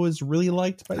Poplio is really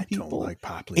liked by people. I don't like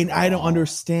Poplio, and I don't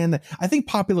understand that. I think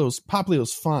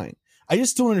Poplio's fine. I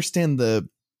just don't understand the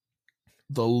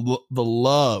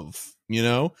love,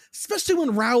 especially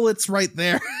when Rowlet's right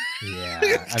there. Yeah,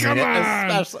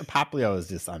 especially Poplio is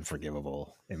just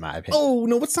unforgivable in my opinion. Oh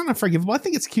no, it's not unforgivable. I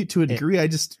think it's cute to a degree. I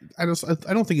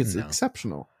don't think it's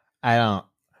exceptional.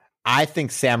 I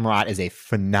think Samurott is a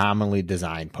phenomenally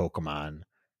designed Pokemon.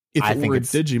 If it were a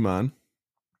Digimon.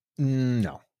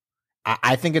 No.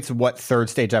 I think it's what third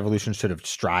stage evolution should have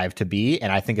strived to be,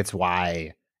 and I think it's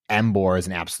why Emboar is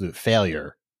an absolute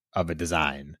failure of a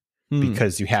design,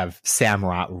 because you have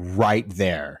Samurott right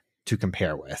there to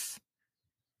compare with.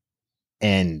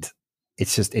 And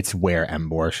it's where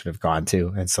Emboar should have gone to,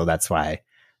 and so that's why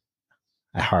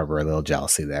I harbor a little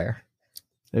jealousy there.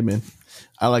 Hey man,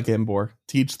 I like Emboar.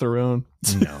 Teach their own.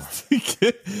 No.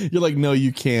 You're like, no,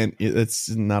 you can't. It's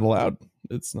not allowed.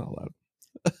 It's not allowed.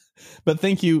 But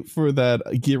thank you for that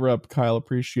gear up, Kyle.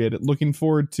 Appreciate it. Looking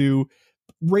forward to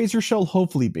Razor Shell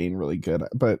hopefully being really good,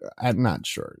 but I'm not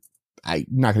sure. I'm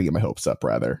not going to get my hopes up,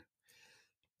 rather.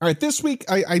 All right, this week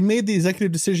I made the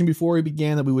executive decision before we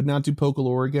began that we would not do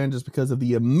Pokelore again, just because of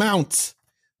the amount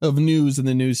of news in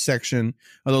the news section.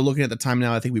 Although looking at the time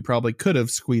now, I think we probably could have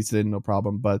squeezed it in, no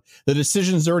problem. But the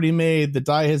decision's already made. The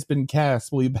die has been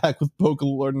cast. We'll be back with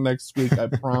Pokelord next week, I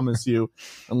promise you.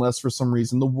 Unless for some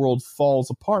reason the world falls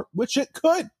apart, which it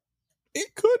could.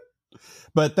 It could.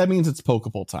 But that means it's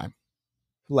Pokeball time.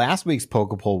 Last week's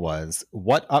Pokepoll was,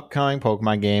 what upcoming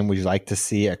Pokemon game would you like to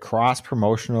see a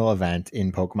cross-promotional event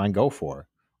in Pokemon Go for?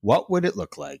 What would it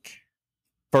look like?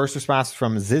 First response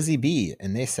from Zizzy B,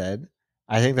 and they said,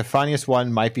 I think the funniest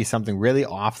one might be something really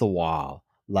off the wall,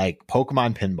 like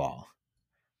Pokemon Pinball.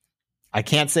 I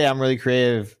can't say I'm really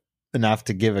creative enough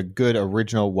to give a good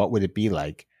original what would it be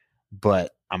like,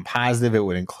 but I'm positive it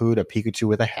would include a Pikachu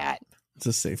with a hat. It's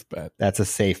a safe bet. That's a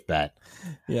safe bet.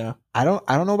 Yeah. I don't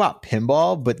know about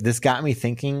pinball, but this got me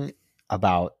thinking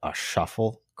about a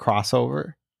shuffle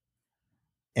crossover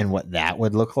and what that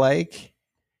would look like.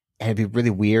 And it'd be really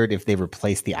weird if they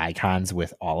replaced the icons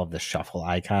with all of the shuffle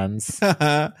icons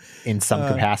in some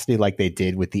capacity, like they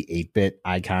did with the 8-bit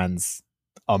icons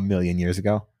a million years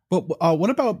ago. But what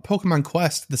about Pokemon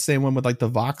Quest, the same one with like the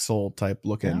voxel type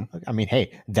looking? Yeah. I mean,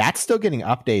 hey, that's still getting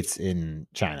updates in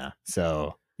China.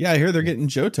 So yeah, I hear they're getting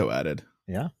Johto added.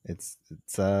 Yeah, it's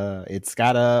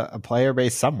got a player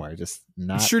base somewhere, just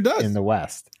not sure does. in the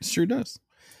West. It sure does.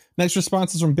 Next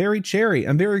response is from Barry Cherry.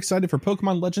 I'm very excited for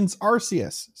Pokemon Legends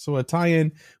Arceus. So a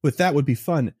tie-in with that would be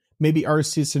fun. Maybe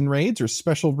Arceus in raids or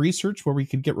special research where we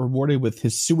could get rewarded with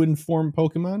Hisuian form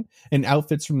Pokemon and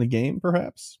outfits from the game,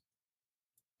 perhaps.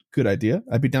 Good idea.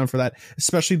 I'd be down for that.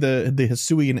 Especially the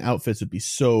Hisuian outfits would be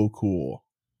so cool.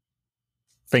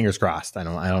 Fingers crossed. I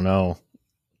don't know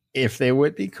if they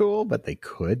would be cool, but they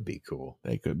could be cool.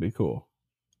 They could be cool.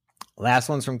 Last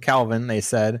one's from Calvin. They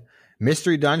said,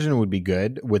 Mystery Dungeon would be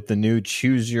good with the new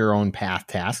choose your own path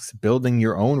tasks, building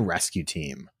your own rescue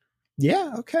team.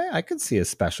 Yeah, okay. I could see a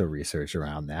special research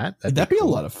around that. That'd be cool. A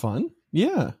lot of fun.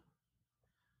 Yeah.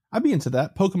 I'd be into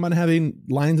that. Pokemon having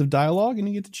lines of dialogue and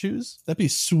you get to choose. That'd be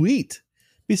sweet.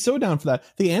 Be so down for that.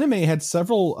 The anime had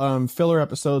several filler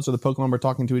episodes where the Pokemon were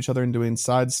talking to each other and doing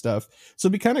side stuff. So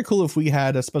it'd be kind of cool if we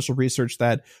had a special research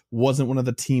that wasn't one of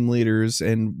the team leaders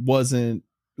and wasn't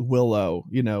Willow,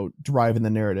 driving the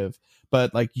narrative.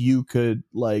 But like you could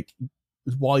like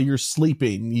while you're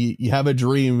sleeping, you have a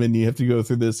dream and you have to go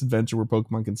through this adventure where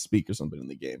Pokemon can speak or something in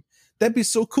the game. That'd be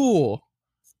so cool.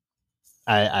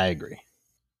 I agree.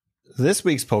 This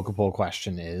week's Pokepoll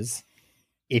question is,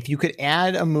 if you could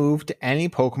add a move to any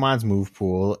Pokemon's move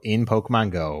pool in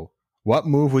Pokemon Go, what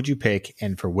move would you pick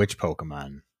and for which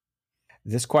Pokemon?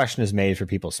 This question is made for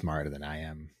people smarter than I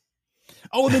am.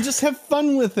 Oh, then just have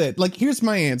fun with it. Like, here's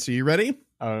my answer. You ready?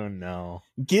 Oh, no.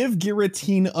 Give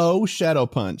Giratina Shadow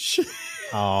Punch.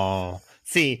 Oh,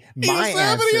 see, my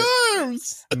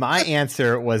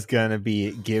answer was going to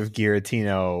be give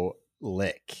Giratina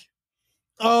Lick.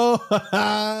 Oh,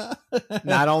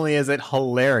 not only is it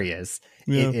hilarious,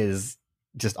 it is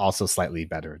just also slightly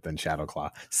better than Shadow Claw.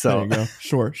 So there you go.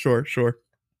 Sure.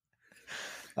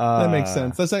 That makes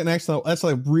sense. That's like an excellent. That's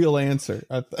like a real answer.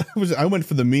 I went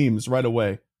for the memes right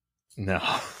away. No.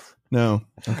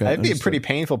 Okay. It'd be a pretty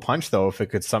painful punch though if it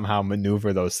could somehow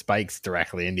maneuver those spikes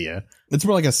directly into you. It's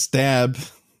more like a stab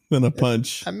than a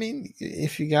punch. I mean,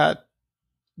 if you got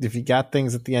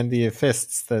things at the end of your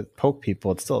fists that poke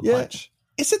people, it's still a punch.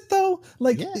 Is it though?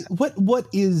 Like, what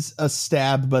is a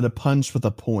stab but a punch with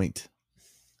a point?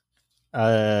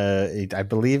 I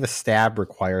believe a stab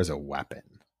requires a weapon.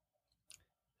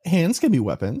 Hands can be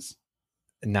weapons.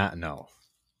 No.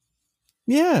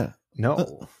 Yeah.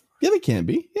 No. Yeah, they can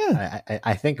be. Yeah.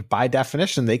 I think by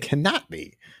definition they cannot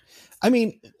be. I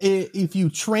mean, if you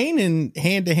train in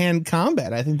hand-to-hand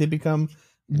combat, I think they become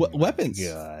weapons.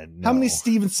 God, no. How many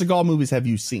Steven Seagal movies have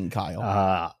you seen,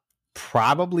 Kyle?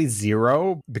 Probably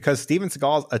zero, because Steven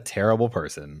Seagal is a terrible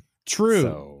person.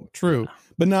 True.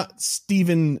 But not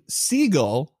Steven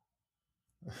Seagal,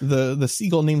 the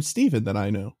seagull named Steven that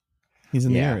I know. He's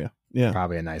in the area. Yeah.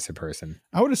 Probably a nicer person.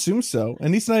 I would assume so.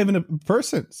 And he's not even a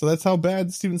person. So that's how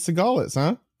bad Steven Seagal is,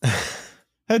 huh?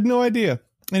 Had no idea.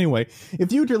 Anyway,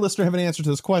 if you, dear listener, have an answer to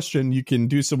this question, you can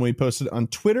do so when we post it on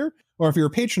Twitter. Or if you're a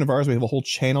patron of ours, we have a whole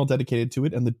channel dedicated to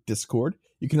it on the Discord.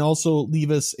 You can also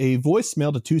leave us a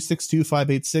voicemail to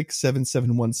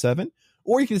 262-586-7717.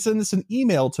 Or you can send us an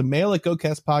email to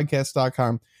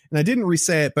mail@gocastpodcast.com. And I didn't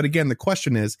re-say it, but again, the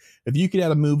question is, if you could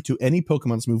add a move to any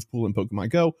Pokemon's move pool in Pokemon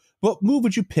Go, what move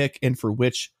would you pick and for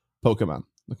which Pokemon?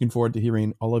 Looking forward to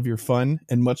hearing all of your fun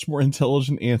and much more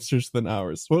intelligent answers than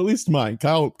ours. Well, at least mine.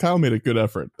 Kyle made a good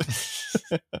effort.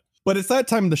 But it's that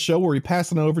time of the show where we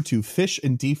pass it over to Fish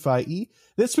and DeFi.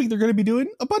 This week, they're going to be doing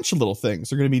a bunch of little things.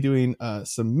 They're going to be doing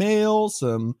some mail,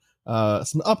 some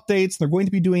some updates. They're going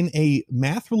to be doing a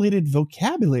math-related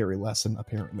vocabulary lesson,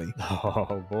 apparently.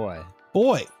 Oh, boy.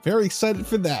 Boy, very excited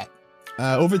for that.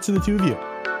 Over to the two of you.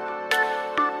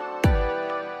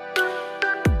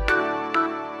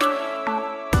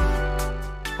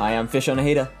 Hi, I'm Fish on a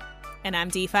Heater. And I'm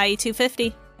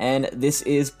DeFi250. And this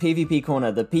is PvP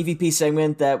Corner, the PvP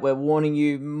segment that we're warning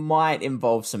you might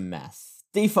involve some math.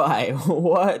 DeFi,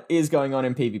 what is going on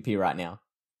in PvP right now?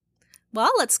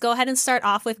 Well, let's go ahead and start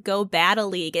off with Go Battle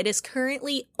League. It is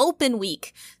currently open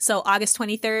week. So August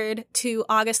 23rd to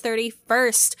August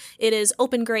 31st, it is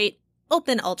Open Great,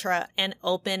 Open Ultra, and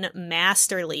Open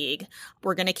Master League.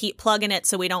 We're going to keep plugging it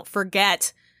so we don't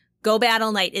forget. Go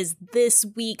Battle Night is this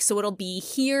week, so it'll be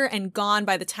here and gone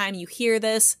by the time you hear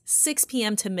this, 6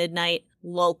 p.m. to midnight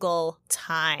local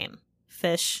time.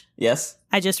 Fish. Yes?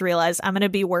 I just realized I'm going to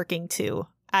be working too.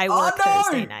 I work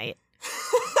Thursday night.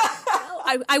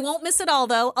 I won't miss it all,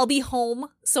 though. I'll be home,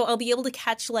 so I'll be able to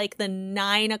catch, like, the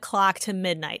 9 o'clock to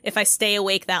midnight. If I stay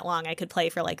awake that long, I could play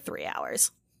for, like, 3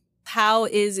 hours. How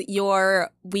is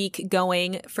your week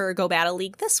going for Go Battle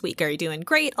League this week? Are you doing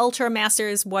great? Ultra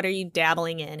Masters? What are you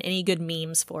dabbling in? Any good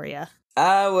memes for you?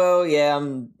 Well, yeah,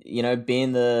 I'm,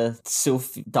 being the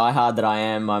Sylph diehard that I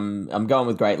am, I'm going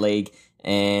with Great League,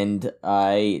 and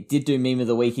I did do Meme of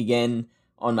the Week again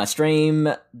on my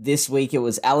stream. This week it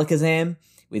was Alakazam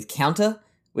with Counter,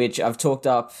 which I've talked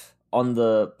up on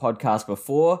the podcast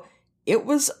before. It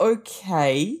was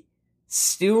okay.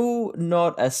 Still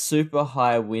not a super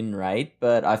high win rate,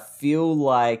 but I feel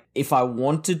like if I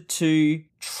wanted to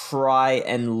try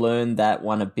and learn that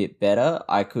one a bit better,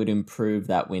 I could improve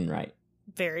that win rate.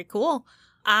 Very cool.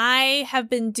 I have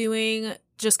been doing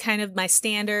just kind of my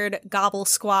standard Gobble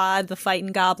Squad, the Fight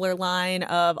and Gobbler line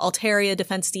of Altaria,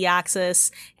 Defense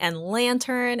Deoxys, and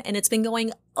Lantern, and it's been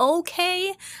going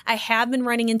okay. I have been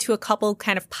running into a couple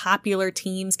kind of popular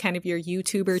teams, kind of your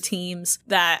YouTuber teams,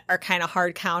 that are kind of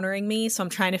hard countering me, so I'm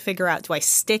trying to figure out, do I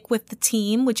stick with the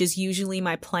team, which is usually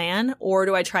my plan, or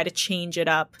do I try to change it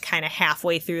up kind of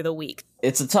halfway through the week?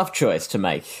 It's a tough choice to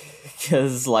make,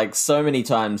 because so many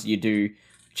times you do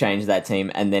change that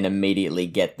team and then immediately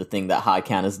get the thing that hard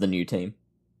counters the new team.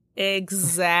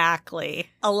 Exactly.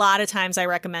 A lot of times I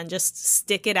recommend just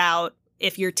stick it out.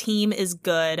 If your team is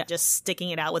good, just sticking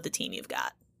it out with the team you've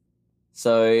got.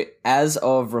 So as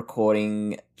of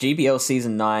recording, GBL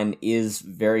Season 9 is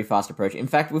very fast approaching. In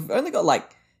fact, we've only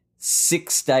got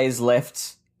 6 days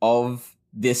left of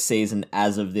this season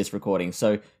as of this recording.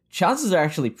 So chances are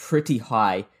actually pretty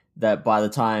high that by the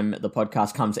time the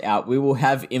podcast comes out, we will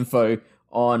have info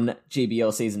on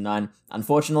GBL Season 9.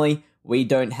 Unfortunately, we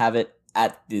don't have it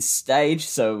at this stage,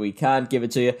 so we can't give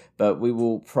it to you, but we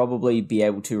will probably be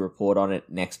able to report on it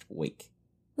next week.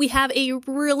 We have a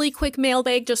really quick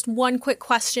mailbag, just one quick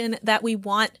question that we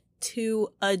want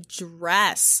to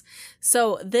address.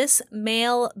 So this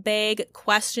mailbag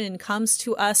question comes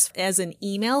to us as an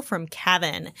email from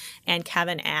Kevin, and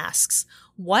Kevin asks,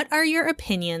 what are your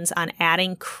opinions on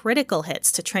adding critical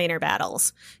hits to trainer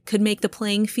battles? Could make the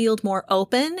playing field more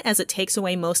open as it takes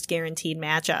away most guaranteed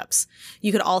matchups.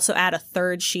 You could also add a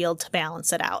third shield to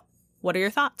balance it out. What are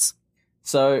your thoughts?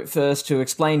 So first, to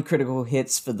explain critical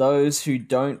hits for those who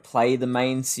don't play the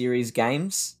main series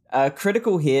games. A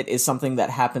critical hit is something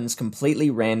that happens completely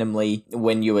randomly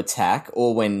when you attack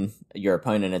or when your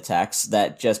opponent attacks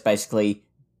that just basically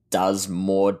does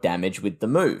more damage with the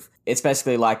move. It's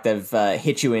basically like they've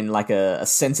hit you in a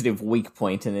sensitive weak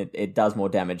point and it does more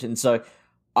damage. And so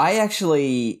I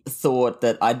actually thought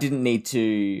that I didn't need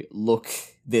to look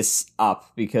this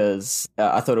up because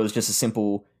I thought it was just a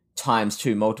simple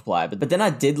 ×2 multiplier. But then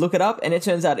I did look it up and it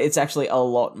turns out it's actually a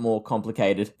lot more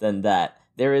complicated than that.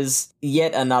 There is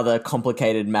yet another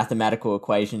complicated mathematical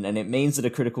equation, and it means that a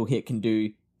critical hit can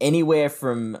do anywhere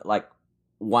from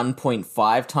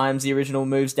 1.5 times the original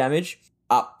move's damage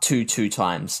up to 2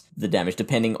 times the damage,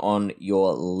 depending on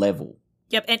your level.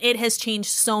 Yep, and it has changed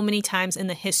so many times in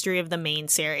the history of the main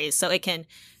series. So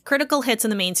critical hits in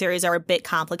the main series are a bit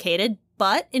complicated,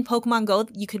 but in Pokemon Go,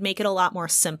 you could make it a lot more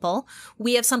simple.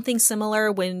 We have something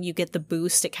similar when you get the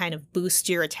boost. It kind of boosts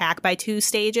your attack by 2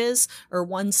 stages or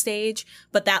 1 stage,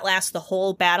 but that lasts the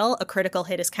whole battle. A critical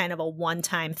hit is kind of a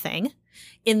one-time thing.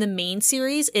 In the main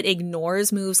series, it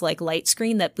ignores moves like Light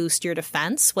Screen that boost your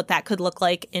defense. What that could look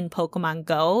like in Pokemon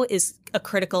Go is a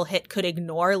critical hit could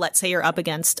ignore, let's say you're up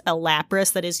against a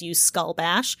Lapras that has used Skull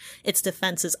Bash. Its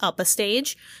defense is up a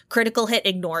stage. Critical hit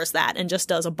ignores that and just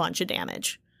does a bunch of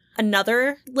damage.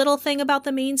 Another little thing about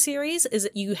the main series is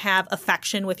that you have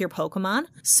affection with your Pokemon.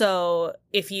 So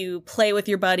if you play with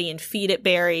your buddy and feed it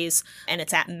berries and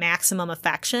it's at maximum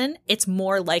affection, it's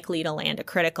more likely to land a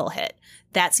critical hit.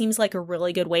 That seems like a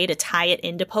really good way to tie it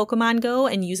into Pokemon Go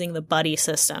and using the buddy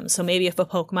system. So maybe if a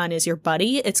Pokemon is your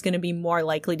buddy, it's going to be more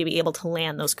likely to be able to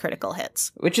land those critical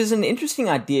hits. Which is an interesting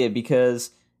idea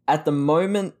because at the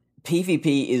moment,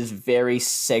 PvP is very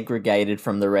segregated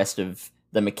from the rest of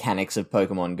the mechanics of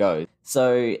Pokemon Go.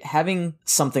 So having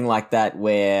something like that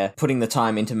where putting the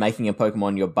time into making a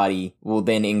Pokemon your buddy will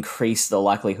then increase the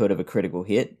likelihood of a critical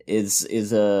hit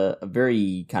is a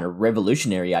very kind of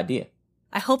revolutionary idea.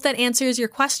 I hope that answers your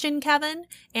question, Kevin,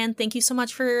 and thank you so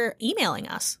much for emailing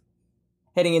us.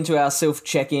 Heading into our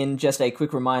self-check-in, just a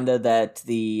quick reminder that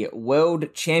the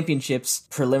World Championships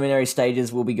preliminary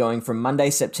stages will be going from Monday,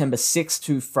 September 6th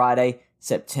to Friday,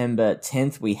 September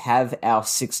 10th. We have our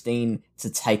 16 to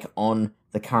take on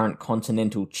the current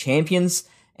continental champions.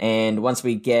 And once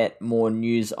we get more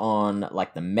news on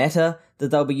like the meta that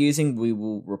they'll be using, we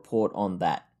will report on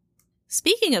that.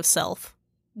 Speaking of self,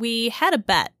 we had a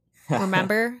bet.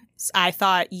 Remember? I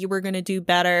thought you were going to do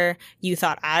better. You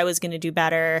thought I was going to do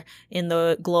better in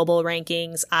the global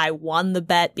rankings. I won the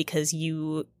bet because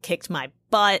you kicked my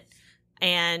butt.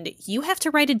 And you have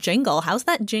to write a jingle. How's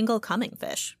that jingle coming,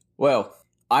 Fish? Well,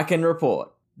 I can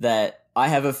report that I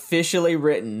have officially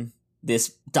written this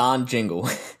darn jingle.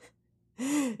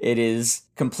 It is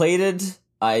completed.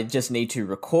 I just need to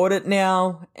record it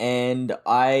now, and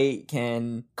I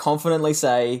can confidently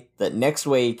say that next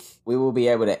week we will be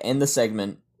able to end the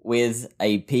segment with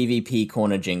a PvP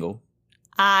corner jingle.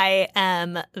 I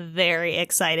am very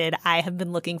excited. I have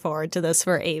been looking forward to this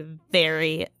for a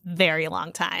very, very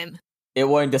long time. It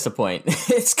won't disappoint.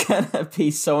 It's gonna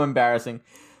be so embarrassing,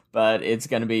 but it's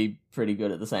gonna be pretty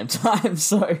good at the same time,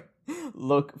 so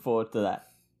look forward to that.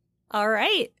 All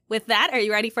right. With that, are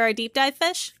you ready for our deep dive,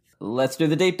 Fish? Let's do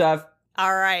the deep dive.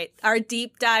 All right. Our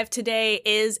deep dive today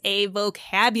is a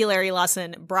vocabulary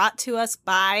lesson brought to us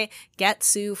by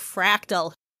Getsu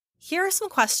Fractal. Here are some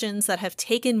questions that have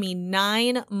taken me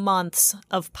 9 months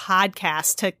of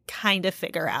podcasts to kind of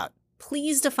figure out.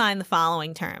 Please define the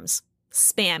following terms.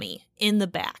 Spammy, in the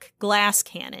back, glass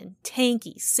cannon,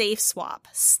 tanky, safe swap,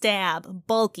 stab,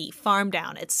 bulky, farm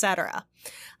down, etc.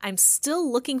 I'm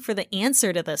still looking for the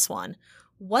answer to this one.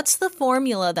 What's the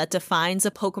formula that defines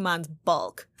a Pokemon's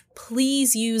bulk?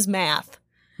 Please use math.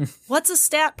 What's a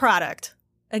stat product?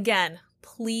 Again,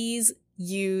 please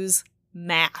use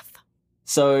math.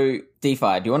 So,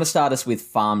 DeFi, do you want to start us with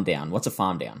farm down? What's a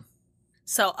farm down?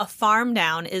 So a farm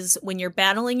down is when you're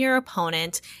battling your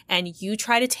opponent and you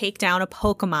try to take down a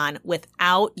Pokemon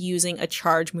without using a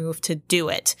charge move to do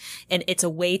it. And it's a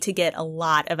way to get a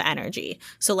lot of energy.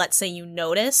 So let's say you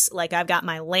notice, like I've got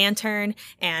my Lantern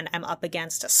and I'm up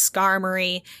against a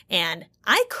Skarmory and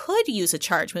I could use a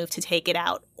charge move to take it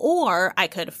out, or I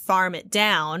could farm it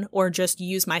down or just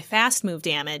use my fast move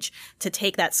damage to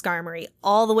take that Skarmory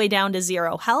all the way down to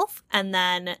 0 health and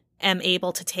then am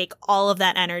able to take all of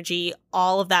that energy,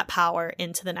 all of that power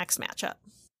into the next matchup.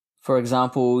 For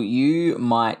example, you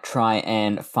might try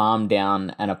and farm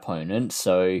down an opponent,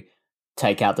 so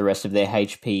take out the rest of their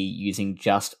HP using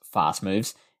just fast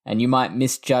moves, and you might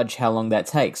misjudge how long that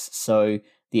takes, so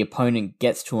the opponent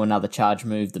gets to another charge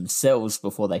move themselves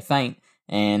before they faint,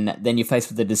 and then you're faced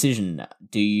with the decision.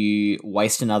 Do you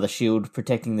waste another shield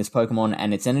protecting this Pokemon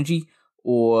and its energy,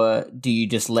 or do you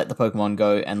just let the Pokemon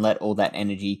go and let all that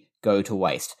energy go to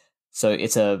waste? So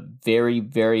it's a very,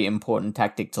 very important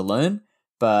tactic to learn,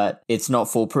 but it's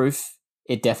not foolproof.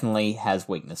 It definitely has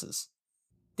weaknesses.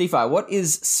 DeFi, what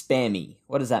is spammy?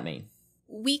 What does that mean?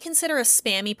 We consider a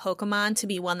spammy Pokemon to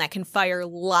be one that can fire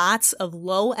lots of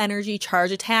low energy charge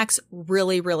attacks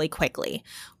really, really quickly.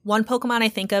 One Pokemon I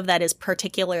think of that is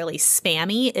particularly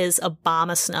spammy is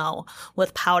Abomasnow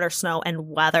with Powder Snow and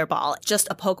Weather Ball. Just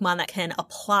a Pokemon that can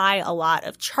apply a lot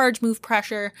of charge move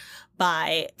pressure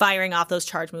by firing off those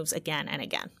charge moves again and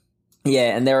again.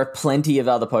 Yeah, and there are plenty of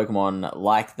other Pokemon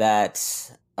like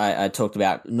that. I talked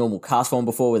about normal Castform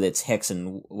before with its Hex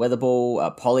and Weather Ball.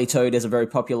 Politoed is a very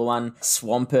popular one.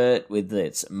 Swampert with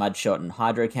its Mudshot and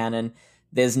Hydro Cannon.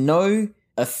 There's no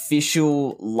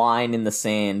official line in the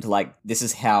sand, like this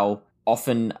is how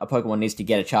often a Pokemon needs to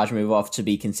get a charge move off to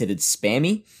be considered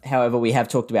spammy. However, we have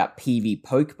talked about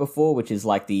PvPoke before, which is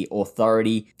like the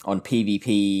authority on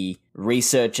PvP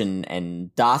research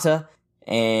and data,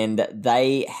 and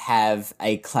they have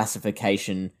a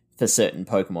classification for certain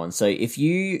Pokemon. So if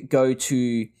you go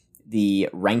to the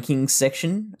rankings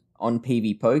section on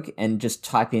PvPoke and just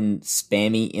type in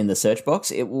spammy in the search box,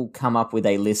 it will come up with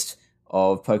a list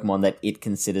of Pokemon that it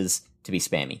considers to be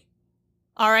spammy.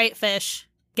 All right, Fish.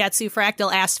 Getsu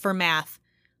Fractal asked for math.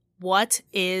 What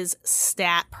is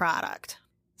stat product?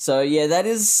 So yeah, that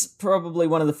is probably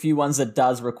one of the few ones that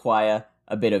does require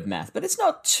a bit of math, but it's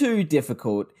not too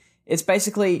difficult. It's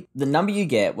basically the number you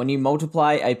get when you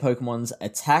multiply a Pokemon's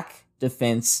attack,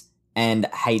 defense, and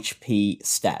HP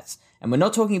stats. And we're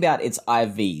not talking about its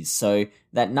IVs, so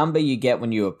that number you get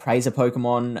when you appraise a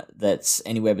Pokemon that's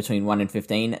anywhere between 1 and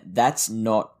 15, that's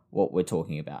not what we're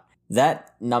talking about.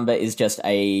 That number is just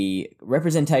a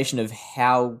representation of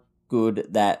how good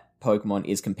that Pokemon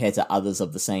is compared to others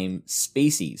of the same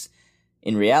species.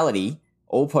 In reality,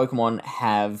 all Pokemon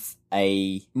have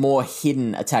a more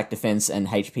hidden attack, defense, and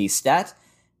HP stat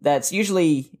that's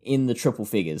usually in the triple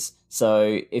figures.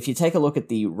 So if you take a look at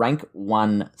the rank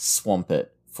 1 Swampert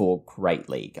for Great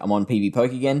League, I'm on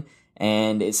PvPoke again,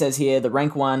 and it says here the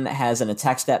rank 1 has an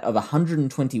attack stat of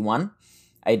 121,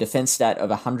 a defense stat of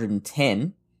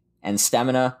 110, and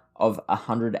stamina of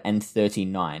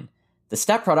 139. The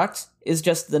stat product is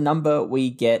just the number we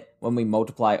get when we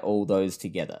multiply all those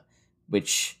together,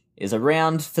 which is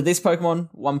around, for this Pokemon,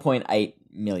 1.8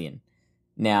 million.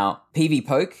 Now,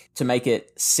 PvPoke, to make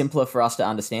it simpler for us to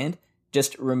understand,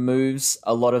 just removes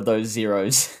a lot of those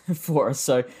zeros for us.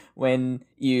 So when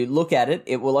you look at it,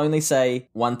 it will only say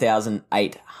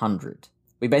 1,800.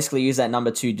 We basically use that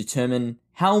number to determine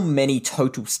how many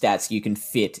total stats you can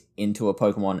fit into a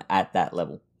Pokemon at that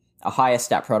level. A higher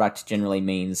stat product generally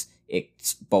means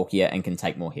it's bulkier and can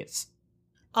take more hits.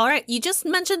 All right, you just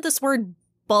mentioned this word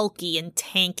bulky and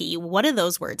tanky. What do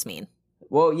those words mean?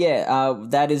 Well, yeah,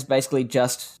 that is basically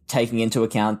just taking into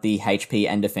account the HP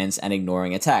and defense and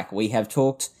ignoring attack. We have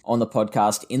talked on the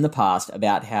podcast in the past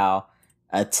about how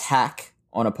attack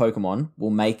on a Pokemon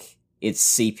will make its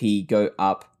CP go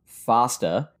up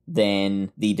faster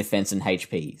than the defense and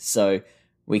HP. So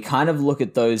we kind of look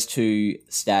at those two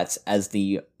stats as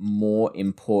the more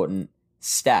important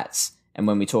stats. And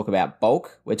when we talk about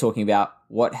bulk, we're talking about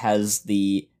what has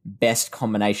the best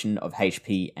combination of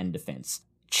HP and defense.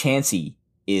 Chansey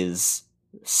is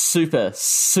super,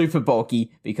 super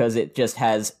bulky because it just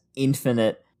has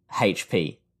infinite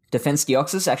HP. Defense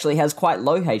Deoxys actually has quite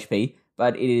low HP,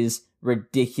 but it is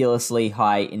ridiculously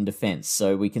high in defense,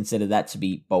 so we consider that to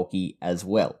be bulky as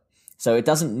well. So it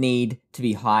doesn't need to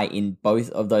be high in both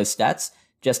of those stats,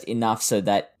 just enough so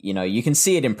that, you know, you can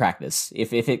see it in practice.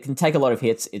 If it can take a lot of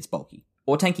hits, it's bulky.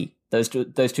 Or tanky. Those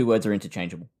two words are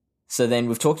interchangeable. So then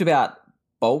we've talked about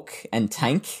bulk and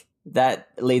tank. That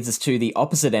leads us to the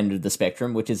opposite end of the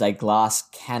spectrum, which is a glass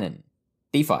cannon.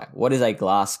 DeFi, what is a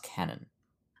glass cannon?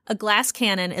 A glass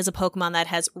cannon is a Pokemon that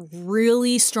has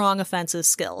really strong offensive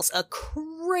skills, a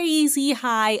crazy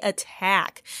high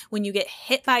attack. When you get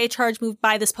hit by a charge move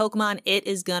by this Pokemon, it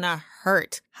is gonna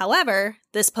hurt. However,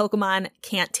 this Pokemon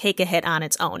can't take a hit on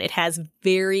its own. It has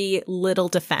very little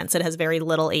defense. It has very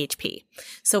little HP.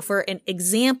 So for an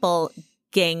example,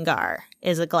 Gengar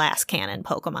is a glass cannon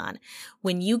Pokemon.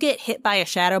 When you get hit by a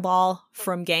Shadow Ball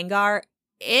from Gengar,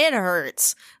 it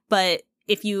hurts. But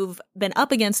if you've been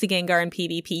up against a Gengar in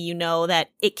PvP, you know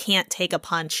that it can't take a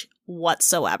punch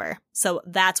whatsoever. So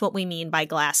that's what we mean by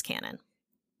glass cannon.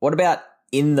 What about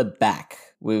in the back?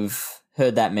 We've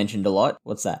heard that mentioned a lot.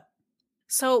 What's that?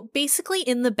 So basically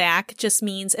in the back just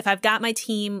means if I've got my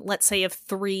team, let's say of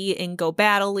 3 in Go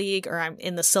Battle League, or I'm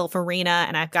in the Sylph Arena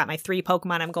and I've got my 3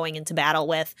 Pokemon I'm going into battle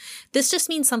with, this just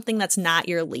means something that's not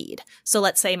your lead. So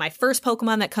let's say my first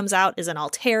Pokemon that comes out is an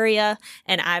Altaria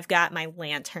and I've got my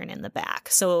Lantern in the back.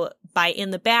 So by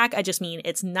in the back, I just mean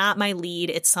it's not my lead.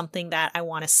 It's something that I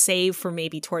want to save for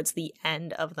maybe towards the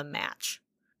end of the match.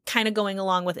 Kind of going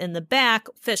along with in the back,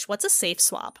 Fish, what's a safe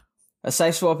swap? A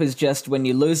safe swap is just when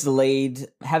you lose the lead,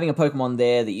 having a Pokemon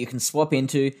there that you can swap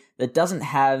into that doesn't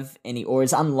have any, or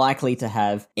is unlikely to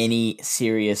have any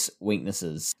serious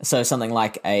weaknesses. So something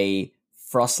like a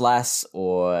Frostlass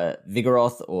or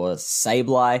Vigoroth or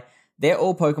Sableye, they're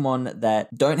all Pokemon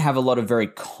that don't have a lot of very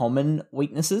common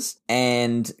weaknesses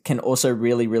and can also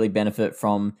really, really benefit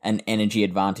from an energy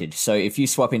advantage. So if you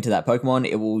swap into that Pokemon,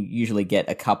 it will usually get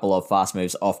a couple of fast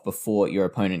moves off before your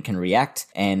opponent can react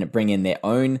and bring in their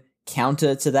own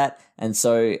counter to that. And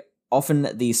so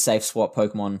often these safe swap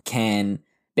Pokemon can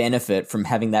benefit from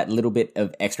having that little bit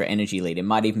of extra energy lead. It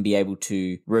might even be able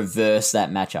to reverse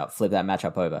that matchup, flip that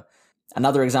matchup over.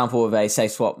 Another example of a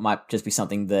safe swap might just be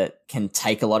something that can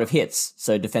take a lot of hits.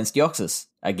 So Defense Deoxys,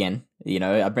 again, you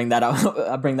know, I bring that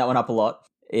one up a lot.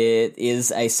 It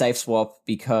is a safe swap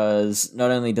because not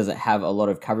only does it have a lot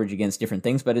of coverage against different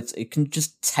things, but it can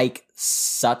just take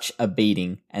such a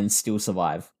beating and still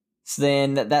survive. So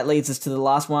then that leads us to the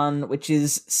last one, which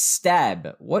is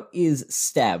Stab. What is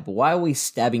Stab? Why are we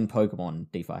stabbing Pokemon,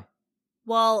 DeFi?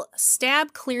 Well,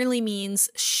 stab clearly means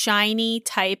shiny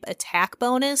type attack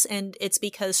bonus, and it's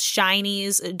because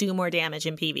shinies do more damage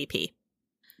in PvP.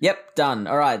 Yep, done.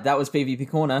 All right, that was PvP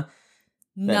Corner.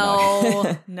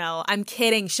 No, no, I'm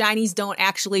kidding. Shinies don't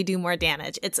actually do more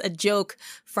damage. It's a joke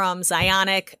from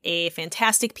Zionic, a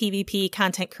fantastic PvP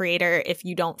content creator. If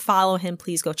you don't follow him,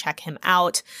 please go check him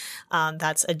out.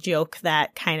 That's a joke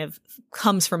that kind of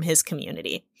comes from his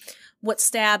community. What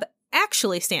stab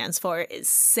actually stands for is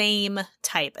same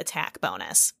type attack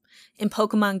bonus. In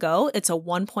Pokemon Go, it's a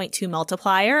 1.2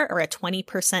 multiplier or a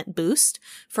 20% boost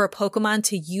for a Pokemon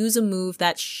to use a move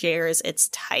that shares its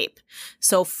type.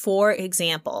 So for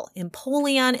example,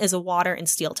 Empoleon is a water and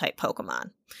steel type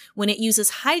Pokemon. When it uses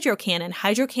Hydro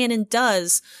Cannon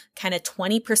does kind of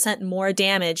 20% more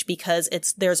damage because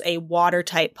there's a water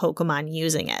type Pokemon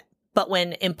using it. But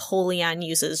when Empoleon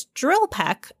uses Drill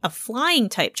Peck, a flying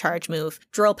type charge move,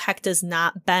 Drill Peck does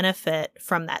not benefit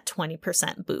from that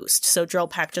 20% boost. So Drill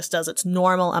Peck just does its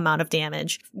normal amount of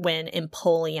damage when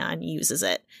Empoleon uses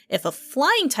it. If a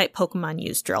flying type Pokemon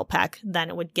used Drill Peck, then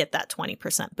it would get that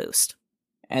 20% boost.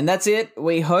 And that's it.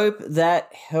 We hope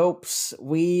that helps.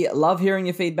 We love hearing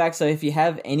your feedback. So if you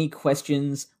have any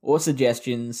questions or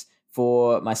suggestions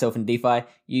for myself and DeFi,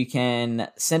 you can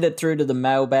send it through to the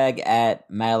mailbag at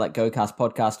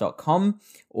mail@gocastpodcast.com,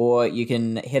 or you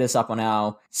can hit us up on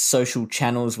our social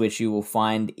channels, which you will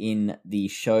find in the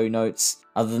show notes.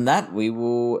 Other than that, we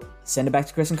will send it back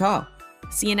to Chris and Kyle.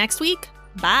 See you next week.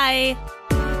 Bye.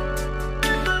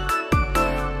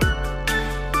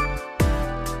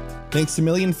 Thanks to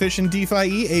Million Fish and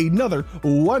DeFi, another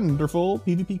wonderful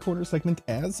PvP Corner segment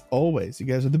as always. You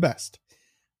guys are the best.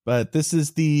 But this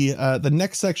is the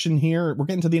next section here. We're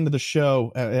getting to the end of the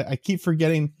show. I keep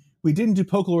forgetting we didn't do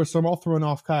Pokelore, so I'm all thrown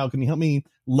off. Kyle, can you help me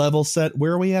level set?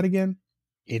 Where are we at again?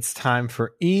 It's time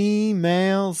for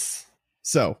emails.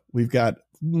 So we've got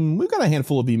a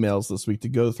handful of emails this week to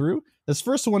go through. This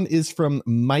first one is from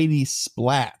Mighty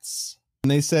Splats. And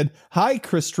they said, "Hi,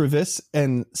 Chris Travis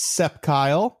and Sep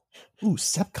Kyle." Ooh,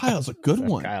 Sep Kyle's a good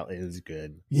one. Kyle is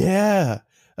good. Yeah.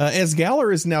 As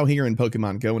Galar is now here in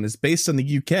Pokemon Go and is based on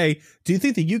the UK, do you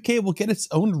think the UK will get its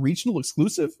own regional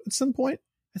exclusive at some point?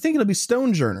 I think it'll be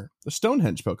Stonejourner, the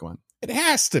Stonehenge Pokemon. It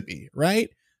has to be,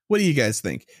 right? What do you guys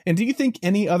think? And do you think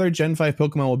any other Gen 5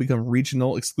 Pokemon will become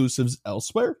regional exclusives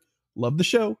elsewhere? Love the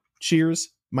show. Cheers,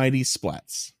 Mighty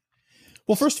Splats.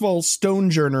 Well, first of all,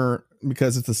 Stonejourner,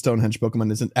 because it's a Stonehenge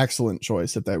Pokemon, is an excellent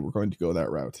choice if we're going to go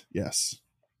that route. Yes.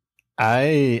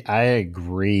 I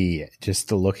agree.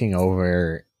 Just looking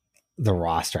over the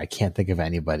roster, I can't think of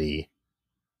anybody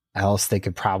else they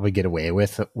could probably get away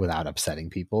with without upsetting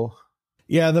people.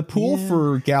 Yeah, the pool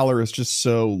for Galar is just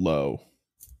so low.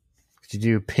 Could you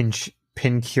do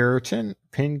Pincurchin?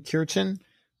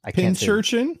 I can't say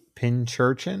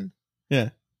Pincurchin? Yeah.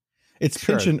 It's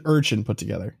sure. Pinch and Urchin put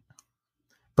together.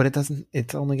 But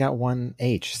it's only got one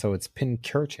H, so it's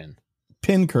Pincurchin.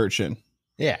 Pincurchin.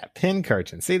 Yeah,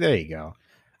 Pincurchin. See, there you go.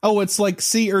 Oh, it's like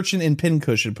sea urchin and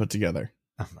pincushion put together.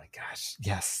 Oh my gosh.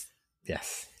 Yes.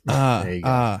 There you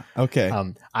go. Okay.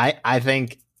 I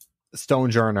think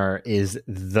Stonejourner is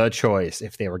the choice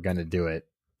if they were going to do it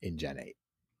in Gen 8.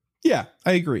 Yeah,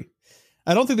 I agree.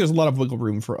 I don't think there's a lot of wiggle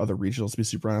room for other regionals, to be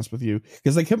super honest with you,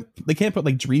 because they can't put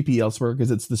like Dreepy elsewhere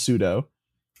because it's the pseudo.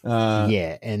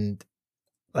 Yeah, and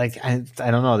like I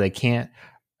don't know, they can't.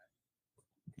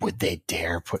 Would they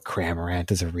dare put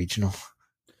Cramorant as a regional?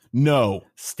 No.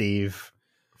 Steve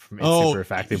from Super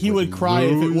Effective. He would cry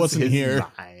if it wasn't here.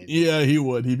 Mind. Yeah, he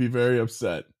would. He'd be very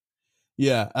upset.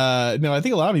 Yeah. No, I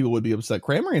think a lot of people would be upset.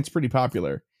 Cramorant's pretty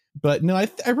popular. But no,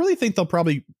 I really think they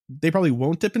probably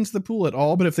won't dip into the pool at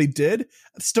all. But if they did,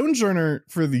 Stonejourner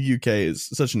for the UK is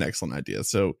such an excellent idea.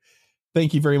 So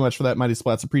thank you very much for that, Mighty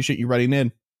Splats. Appreciate you writing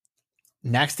in.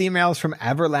 Next email is from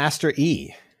Everlaster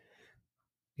E.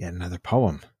 Yet another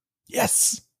poem.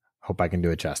 Yes. Hope I can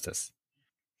do it justice.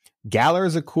 Galar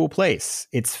is a cool place.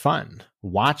 It's fun.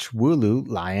 Watch Wooloo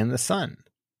lie in the sun.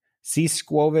 See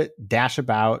Squovit dash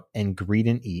about and greet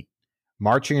and eat.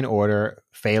 Marching in order,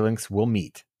 phalanx will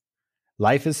meet.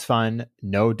 Life is fun,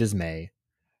 no dismay.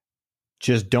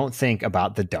 Just don't think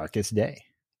about the darkest day.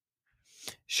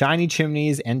 Shiny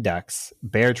chimneys and ducks,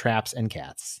 bear traps and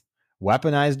cats.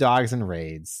 Weaponized dogs and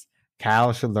raids.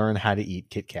 Kyle should learn how to eat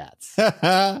Kit Kats.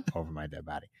 Over my dead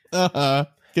body.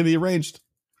 Get it arranged.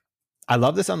 I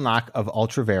love this unlock of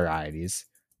ultra varieties.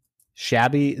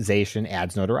 Shabby-zation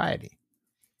adds notoriety.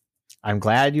 I'm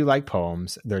glad you like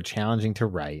poems. They're challenging to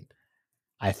write.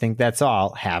 I think that's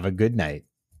all. Have a good night.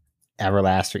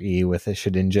 Everlaster E with a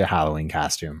Shedinja Halloween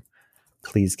costume.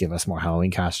 please give us more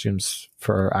Halloween costumes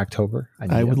for October.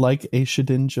 I would like a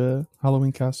Shedinja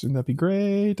Halloween costume. That'd be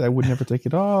great. I would never take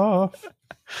it off.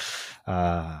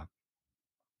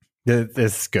 This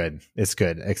is good. It's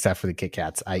good, except for the Kit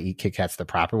Kats. I eat Kit Kats the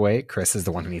proper way. Chris is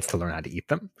the one who needs to learn how to eat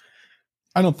them.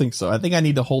 I don't think so. I think I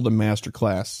need to hold a master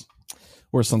class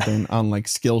or something on like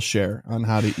Skillshare on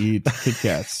how to eat Kit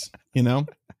Kats. You know,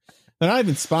 they're not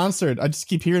even sponsored. I just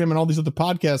keep hearing them in all these other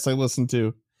podcasts I listen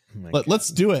to. Let's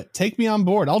do it. Take me on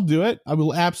board. I'll do it. I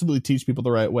will absolutely teach people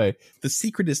the right way. The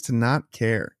secret is to not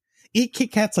care. Eat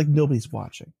Kit Kats like nobody's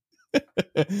watching.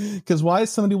 Because why is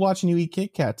somebody watching you eat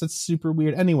Kit Kats? That's super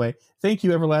weird. Anyway, thank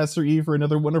you, Everlaster E, for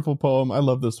another wonderful poem. I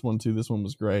love this one too. This one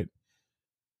was great.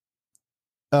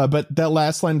 But that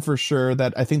last line for sure,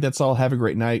 that I think that's all. Have a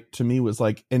great night to me was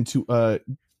like, and to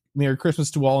Merry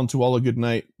Christmas to all and to all a good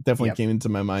night. Definitely came into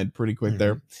my mind pretty quick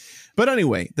there. But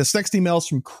anyway, this next email is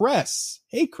from Chris.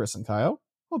 Hey, Chris and Kyle.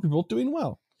 Hope you're both doing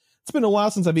well. It's been a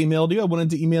while since I've emailed you. I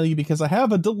wanted to email you because I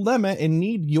have a dilemma and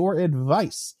need your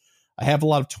advice. I have a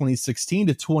lot of 2016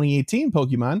 to 2018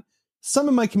 Pokemon. Some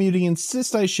in my community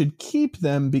insist I should keep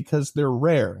them because they're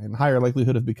rare and higher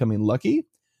likelihood of becoming lucky.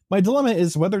 My dilemma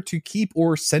is whether to keep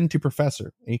or send to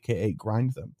Professor, aka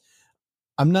grind them.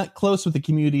 I'm not close with the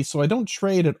community, so I don't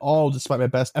trade at all despite my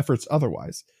best efforts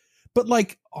otherwise. But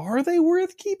like, are they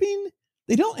worth keeping?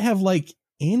 They don't have like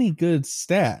any good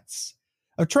stats.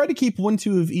 I've tried to keep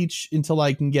 1-2 of each until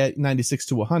I can get 96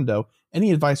 to a hundo.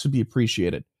 Any advice would be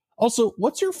appreciated. Also,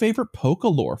 what's your favorite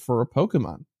Pokelore for a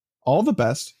Pokemon? All the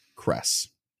best, Cress.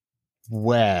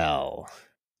 Well,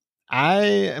 I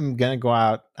am going to go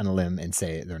out on a limb and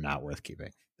say they're not worth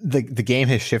keeping. The game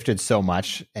has shifted so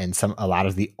much, and a lot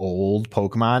of the old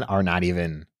Pokemon are not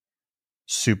even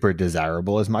super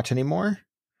desirable as much anymore.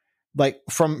 Like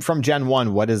from Gen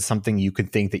 1, what is something you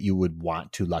could think that you would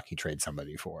want to lucky trade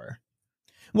somebody for?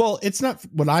 Well, it's not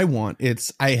what I want.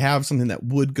 It's I have something that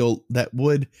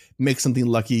would make something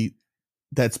lucky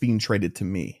that's being traded to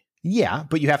me. Yeah,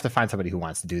 but you have to find somebody who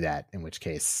wants to do that, in which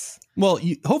case... Well,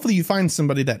 hopefully you find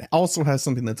somebody that also has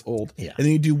something that's old. Yeah. And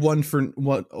then you do one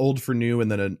old for new and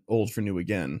then an old for new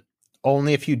again.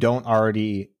 Only if you haven't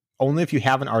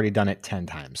already done it 10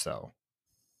 times, though.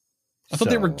 I thought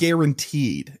they were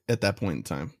guaranteed at that point in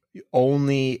time.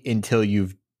 Only until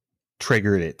you've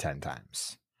triggered it 10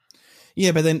 times.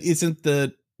 Yeah, but then isn't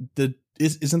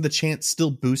the chance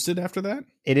still boosted after that?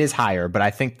 It is higher, but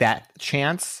I think that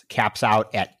chance caps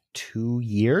out at 2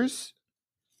 years.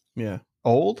 Yeah.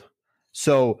 Old.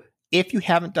 So if you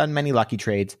haven't done many lucky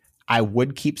trades, I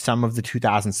would keep some of the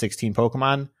 2016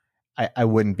 Pokemon. I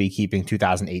wouldn't be keeping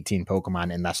 2018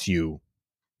 Pokemon unless you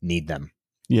need them.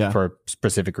 Yeah. For a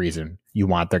specific reason. You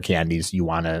want their candies. You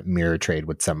want to mirror trade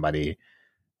with somebody.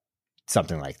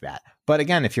 Something like that. But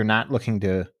again, if you're not looking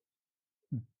to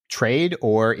trade,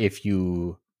 or if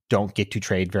you don't get to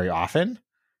trade very often,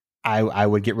 I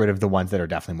would get rid of the ones that are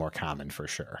definitely more common for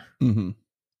sure. Mm-hmm.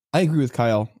 I agree with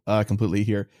Kyle completely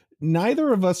here.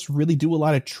 Neither of us really do a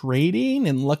lot of trading,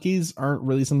 and luckies aren't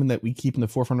really something that we keep in the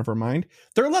forefront of our mind.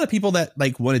 There are a lot of people that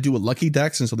like want to do a lucky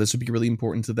dex, and so this would be really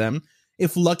important to them.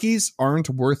 If luckies aren't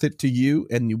worth it to you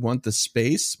and you want the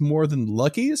space more than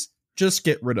luckies, just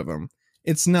get rid of them.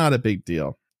 It's not a big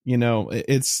deal. You know,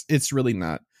 it's really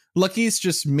not. Luckies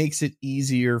just makes it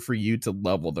easier for you to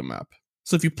level them up.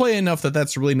 So if you play enough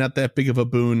that's really not that big of a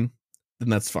boon, then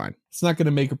that's fine. It's not going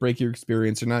to make or break your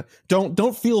experience or not.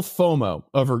 Don't feel FOMO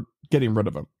over getting rid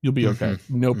of them. You'll be okay.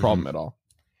 No problem at all.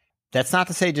 That's not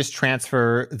to say just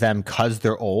transfer them because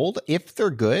they're old. If they're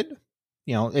good,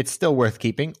 you know, it's still worth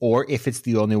keeping. Or if it's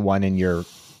the only one in your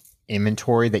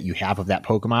inventory that you have of that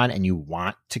Pokemon and you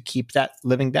want to keep that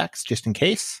living dex just in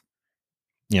case,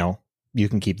 you know, you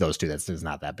can keep those two. That's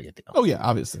not that big a deal. Oh yeah,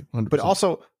 obviously. 100%. But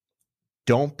also,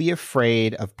 don't be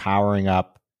afraid of powering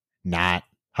up not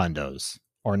hundos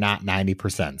or not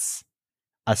 90%,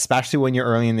 especially when you're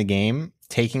early in the game.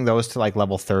 Taking those to like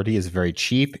level 30 is very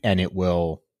cheap, and it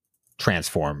will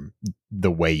transform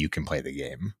the way you can play the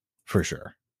game for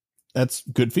sure. That's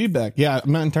good feedback. Yeah,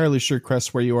 I'm not entirely sure,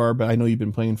 Cress, where you are, but I know you've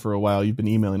been playing for a while. You've been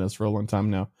emailing us for a long time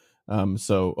now.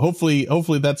 So hopefully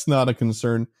that's not a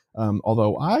concern.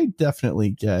 Although I definitely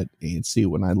get ANC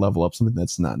when I level up something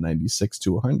that's not 96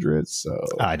 to 100. So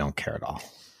I don't care at all.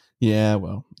 Yeah,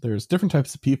 well, there's different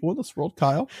types of people in this world,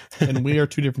 Kyle, and we are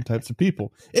two different types of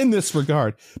people in this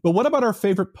regard. But what about our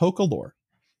favorite Pokelore?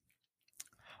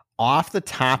 Off the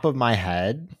top of my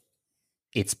head,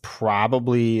 it's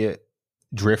probably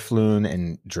Drifloon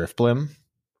and Drifblim.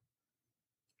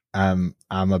 I'm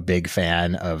a big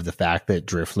fan of the fact that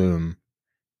Drifloon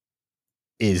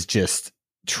is just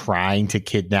trying to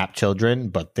kidnap children,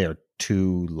 but they're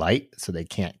too light, so they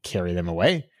can't carry them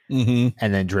away. Mm-hmm.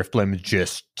 And then Driftblim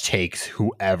just takes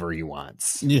whoever he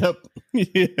wants. Yep.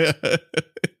 Yeah.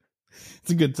 It's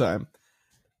a good time.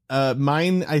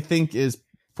 Mine, I think, is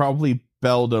probably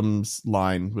Beldam's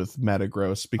line with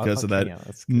Metagross because of that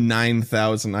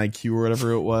 9,000 IQ or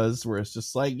whatever it was, where it's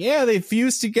just like, yeah, they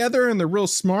fuse together and they're real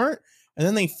smart. And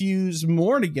then they fuse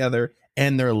more together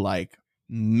and they're like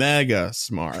mega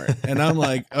smart. And I'm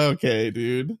like, okay,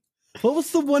 dude. What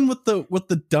was the one with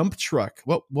the dump truck?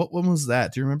 What one was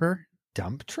that? Do you remember?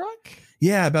 Dump truck?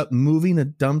 Yeah, about moving a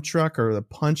dump truck, or the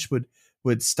punch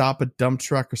would stop a dump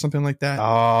truck or something like that.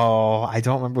 Oh, I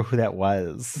don't remember who that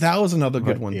was. That was another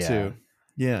good one too.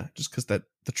 Yeah, just because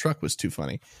the truck was too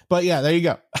funny. But yeah, there you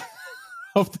go.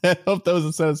 hope that was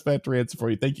a satisfactory answer for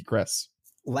you. Thank you, Chris.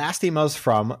 Last email's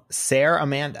from Sarah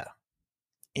Amanda.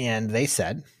 And they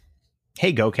said,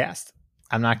 "Hey, GoCast.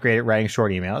 I'm not great at writing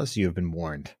short emails. You have been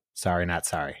warned. Sorry, not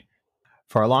sorry.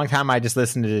 For a long time, I just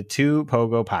listened to 2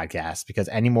 Pogo podcasts because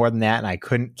any more than that, and I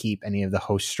couldn't keep any of the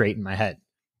hosts straight in my head.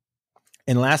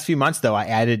 In the last few months, though, I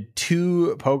added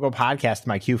 2 Pogo podcasts to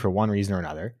my queue for one reason or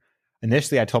another.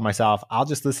 Initially, I told myself, I'll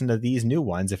just listen to these new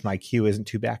ones if my queue isn't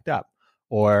too backed up,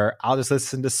 or I'll just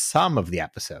listen to some of the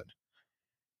episode.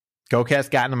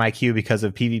 GoCast got into my queue because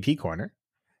of PvP Corner,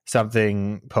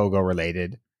 something Pogo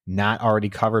related, not already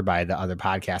covered by the other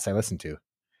podcasts I listened to.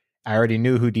 I already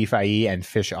knew who DeFi and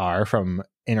Fish are from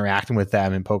interacting with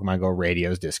them in Pokemon Go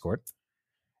Radio's Discord.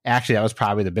 Actually, that was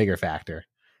probably the bigger factor.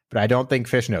 But I don't think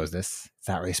Fish knows this. It's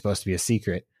not really supposed to be a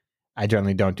secret. I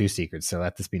generally don't do secrets, so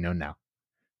let this be known now.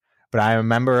 But I am a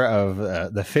member of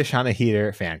the Fish on a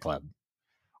Heater fan club.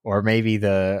 Or maybe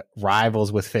the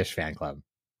Rivals with Fish fan club.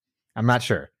 I'm not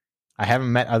sure. I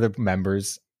haven't met other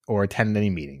members or attended any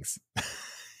meetings.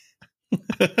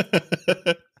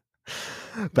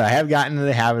 But I have gotten into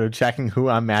the habit of checking who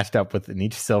I'm matched up with in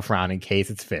each Sylph round in case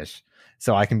it's Fish,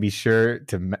 so I can be sure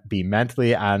to be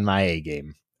mentally on my A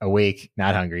game, awake,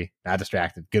 not hungry, not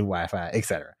distracted, good Wi-Fi,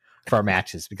 etc. for our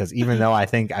matches. Because even though I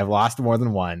think I've lost more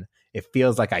than one, it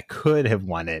feels like I could have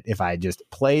won it if I just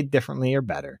played differently or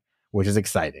better, which is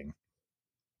exciting.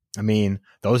 I mean,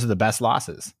 those are the best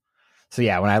losses. So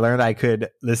yeah, when I learned I could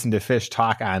listen to Fish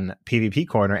talk on PvP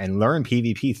Corner and learn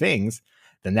PvP things,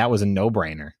 then that was a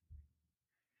no-brainer.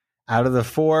 Out of the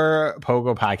 4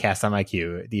 Pogo podcasts on my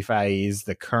queue, DeFi is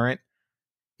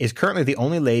currently the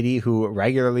only lady who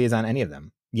regularly is on any of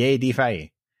them. Yay,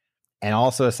 DeFi. And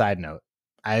also a side note,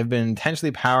 I've been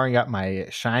intentionally powering up my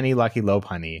shiny lucky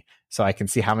Lopunny so I can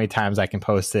see how many times I can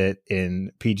post it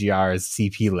in PGR's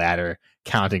CP ladder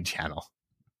counting channel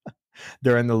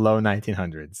during the low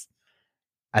 1900s.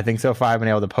 I think so far I've been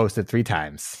able to post it 3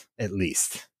 times, at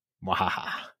least. Wahaha.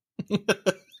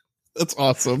 That's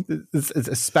awesome. It's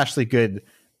especially good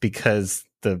because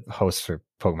the hosts for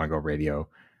Pokemon Go Radio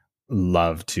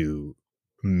love to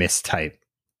mistype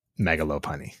Mega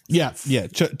Lopunny. Yeah, yeah.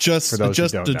 Just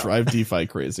to drive DeFi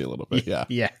crazy a little bit. Yeah.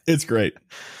 Yeah. It's great.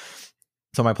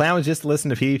 So my plan was just to listen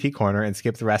to PvP Corner and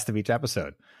skip the rest of each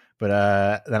episode.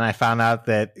 But then I found out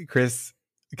that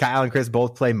Kyle and Chris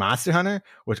both play Monster Hunter,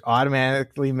 which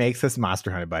automatically makes us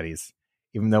Monster Hunter buddies,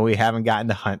 even though we haven't gotten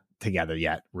to hunt together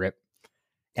yet. RIP.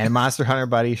 And Monster Hunter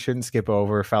buddies shouldn't skip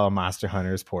over fellow Monster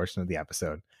Hunters portion of the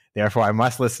episode. Therefore, I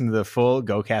must listen to the full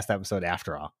GoCast episode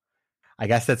after all. I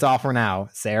guess that's all for now.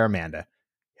 Sarah Amanda.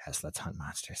 Yes, let's hunt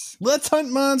monsters. Let's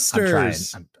hunt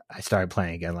monsters. I started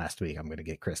playing again last week. I'm going to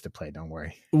get Chris to play. Don't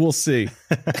worry. We'll see.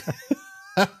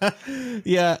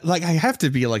 Yeah, like I have to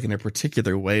be like in a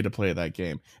particular way to play that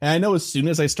game. And I know as soon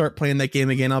as I start playing that game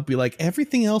again, I'll be like,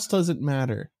 everything else doesn't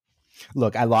matter.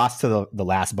 Look, I lost to the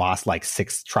last boss like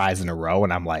 6 tries in a row,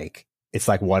 and I'm like, it's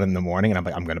like 1 a.m, and I'm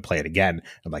like, I'm going to play it again.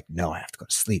 I'm like, no, I have to go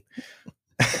to sleep.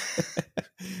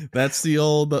 That's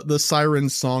the siren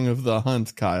song of the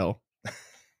hunt, Kyle.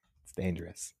 It's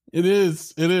dangerous. It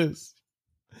is. It is.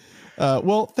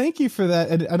 Well, thank you for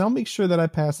that. And I'll make sure that I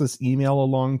pass this email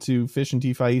along to Fish and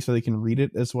DeFi so they can read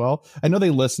it as well. I know they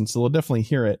listen, so they'll definitely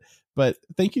hear it. But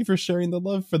thank you for sharing the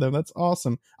love for them. That's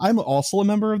awesome. I'm also a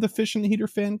member of the Fish and Heater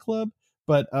fan club,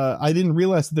 but I didn't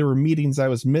realize that there were meetings I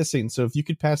was missing. So if you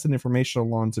could pass that information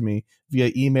along to me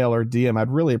via email or DM, I'd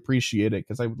really appreciate it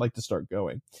because I would like to start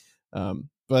going.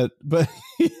 But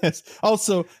yes,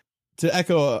 also to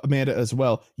echo Amanda as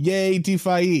well. Yay,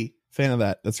 DeFi. Fan of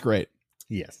that. That's great.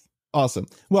 Yes. Awesome.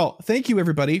 Well, thank you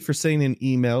everybody for sending in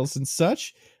emails and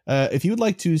such. If you would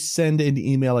like to send an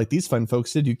email like these fine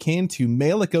folks did, you can to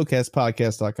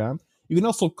mail@gocastpodcast.com. You can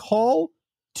also call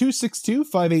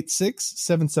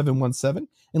 262-586-7717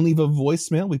 and leave a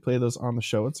voicemail. We play those on the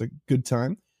show. It's a good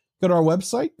time. Go to our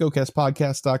website,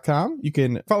 gocastpodcast.com. You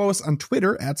can follow us on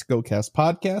Twitter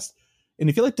 @GoCastPodcast. And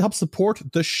if you'd like to help support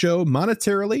the show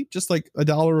monetarily, just like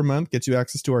 $1 a month gets you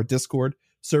access to our Discord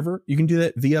server, you can do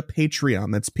that via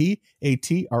Patreon. That's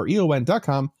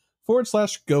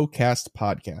patreon.com/GoCast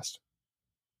podcast.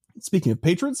 Speaking of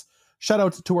patrons, shout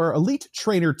out to our elite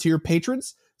trainer tier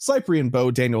patrons, Cyprian,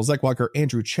 Bo, Daniel, Zekwalker,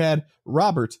 Andrew, Chad,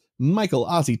 Robert, Michael,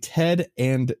 Ozzy, Ted,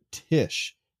 and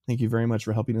Tish. Thank you very much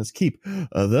for helping us keep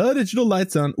the digital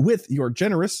lights on with your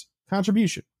generous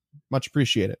contribution. Much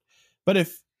appreciated. But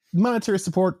if monetary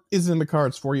support isn't in the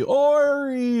cards for you, or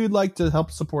you'd like to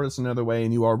help support us another way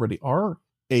and you already are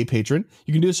a patron,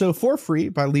 you can do so for free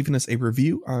by leaving us a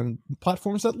review on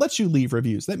platforms that let you leave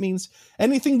reviews. That means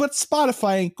anything but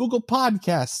Spotify and Google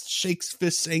Podcasts. Shakes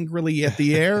fists angrily at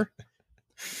the air.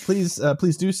 Please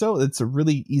do so. It's a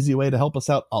really easy way to help us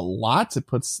out a lot. It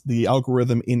puts the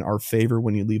algorithm in our favor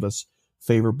when you leave us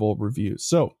favorable reviews.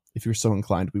 So if you're so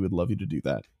inclined, we would love you to do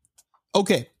that.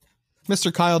 Okay,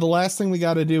 Mr. Kyle, the last thing we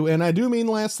got to do, and I do mean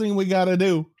last thing we got to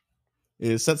do,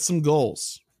 is set some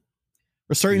goals.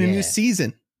 We're starting a new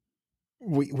season.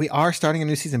 We are starting a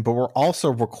new season, but we're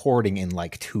also recording in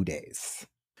like 2 days.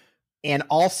 And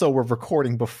also we're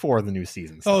recording before the new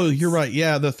season starts. Oh, you're right.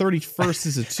 Yeah, the 31st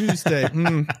is a Tuesday.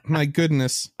 My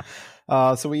goodness.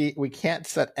 So we can't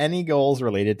set any goals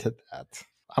related to that.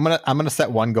 I'm gonna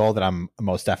set one goal that I'm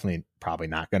most definitely probably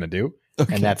not gonna do,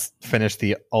 and that's finish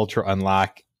the Ultra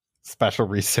Unlock special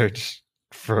research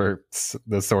for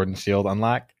the Sword and Shield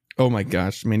unlock. Oh my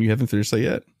gosh, man, you haven't finished that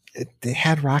yet? They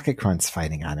had Rocket Grunts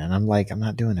fighting on it, and I'm like, I'm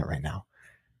not doing it right now.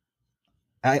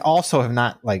 I also have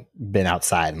not like been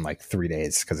outside in like 3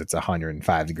 days because it's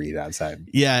 105 degrees outside.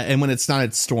 Yeah, and when it's not,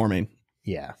 it's storming.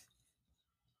 Yeah.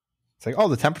 It's like, oh,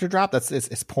 the temperature dropped.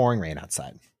 It's pouring rain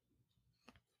outside.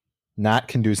 Not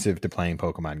conducive to playing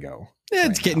Pokemon Go. Yeah,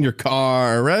 it's get in your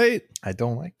car, right? I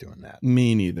don't like doing that.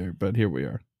 Me neither, but here we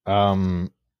are.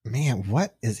 Man,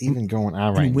 what is even going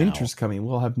on right now? Winter's coming.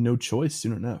 We'll have no choice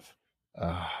soon enough.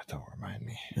 Don't remind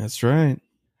me. That's right.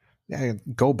 Yeah,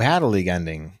 Go Battle League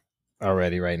ending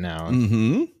already right now.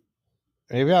 Mm-hmm.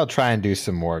 Maybe I'll try and do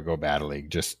some more Go Battle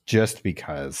League just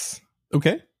because.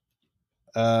 Okay.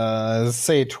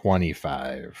 Say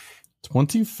 25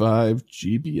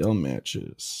 GBL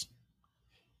matches.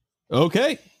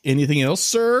 Okay. Anything else,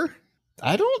 sir?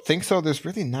 I don't think so. There's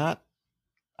really not.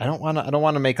 I don't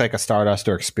want to make like a Stardust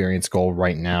or experience goal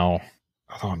right now.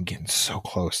 Although I'm getting so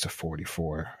close to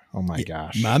 44. Oh my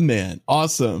gosh. My man.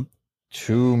 Awesome.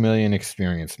 2 million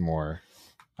experience more.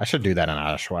 I should do that on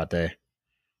Oshawott Day.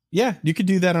 Yeah, you could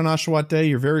do that on Oshawott Day.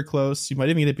 You're very close. You might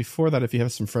even get it before that if you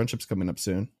have some friendships coming up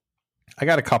soon. I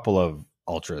got a couple of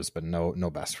ultras, but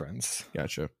no best friends.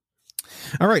 Gotcha.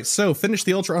 All right, so finish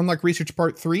the Ultra Unlock Research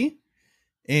Part 3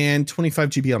 and 25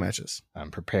 GBL matches.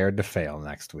 I'm prepared to fail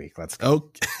next week. Let's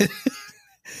go. Okay.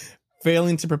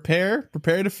 Failing to prepare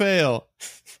to fail.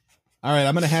 All right,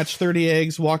 I'm going to hatch 30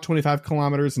 eggs, walk 25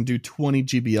 kilometers, and do 20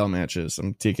 GBL matches.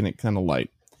 I'm taking it kind of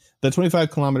light. The 25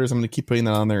 kilometers, I'm going to keep putting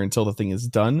that on there until the thing is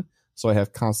done, so I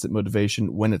have constant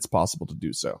motivation when it's possible to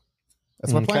do so.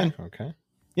 That's my plan. Okay.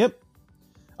 Yep.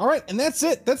 All right, and that's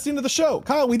it. That's the end of the show.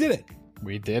 Kyle, we did it.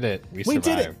 We did it. We survived.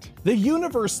 Did it. The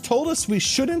universe told us we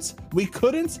shouldn't, we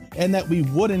couldn't, and that we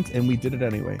wouldn't, and we did it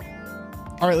anyway.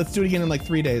 All right, let's do it again in like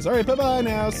 3 days. All right, bye-bye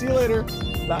now. See you later.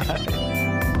 Bye.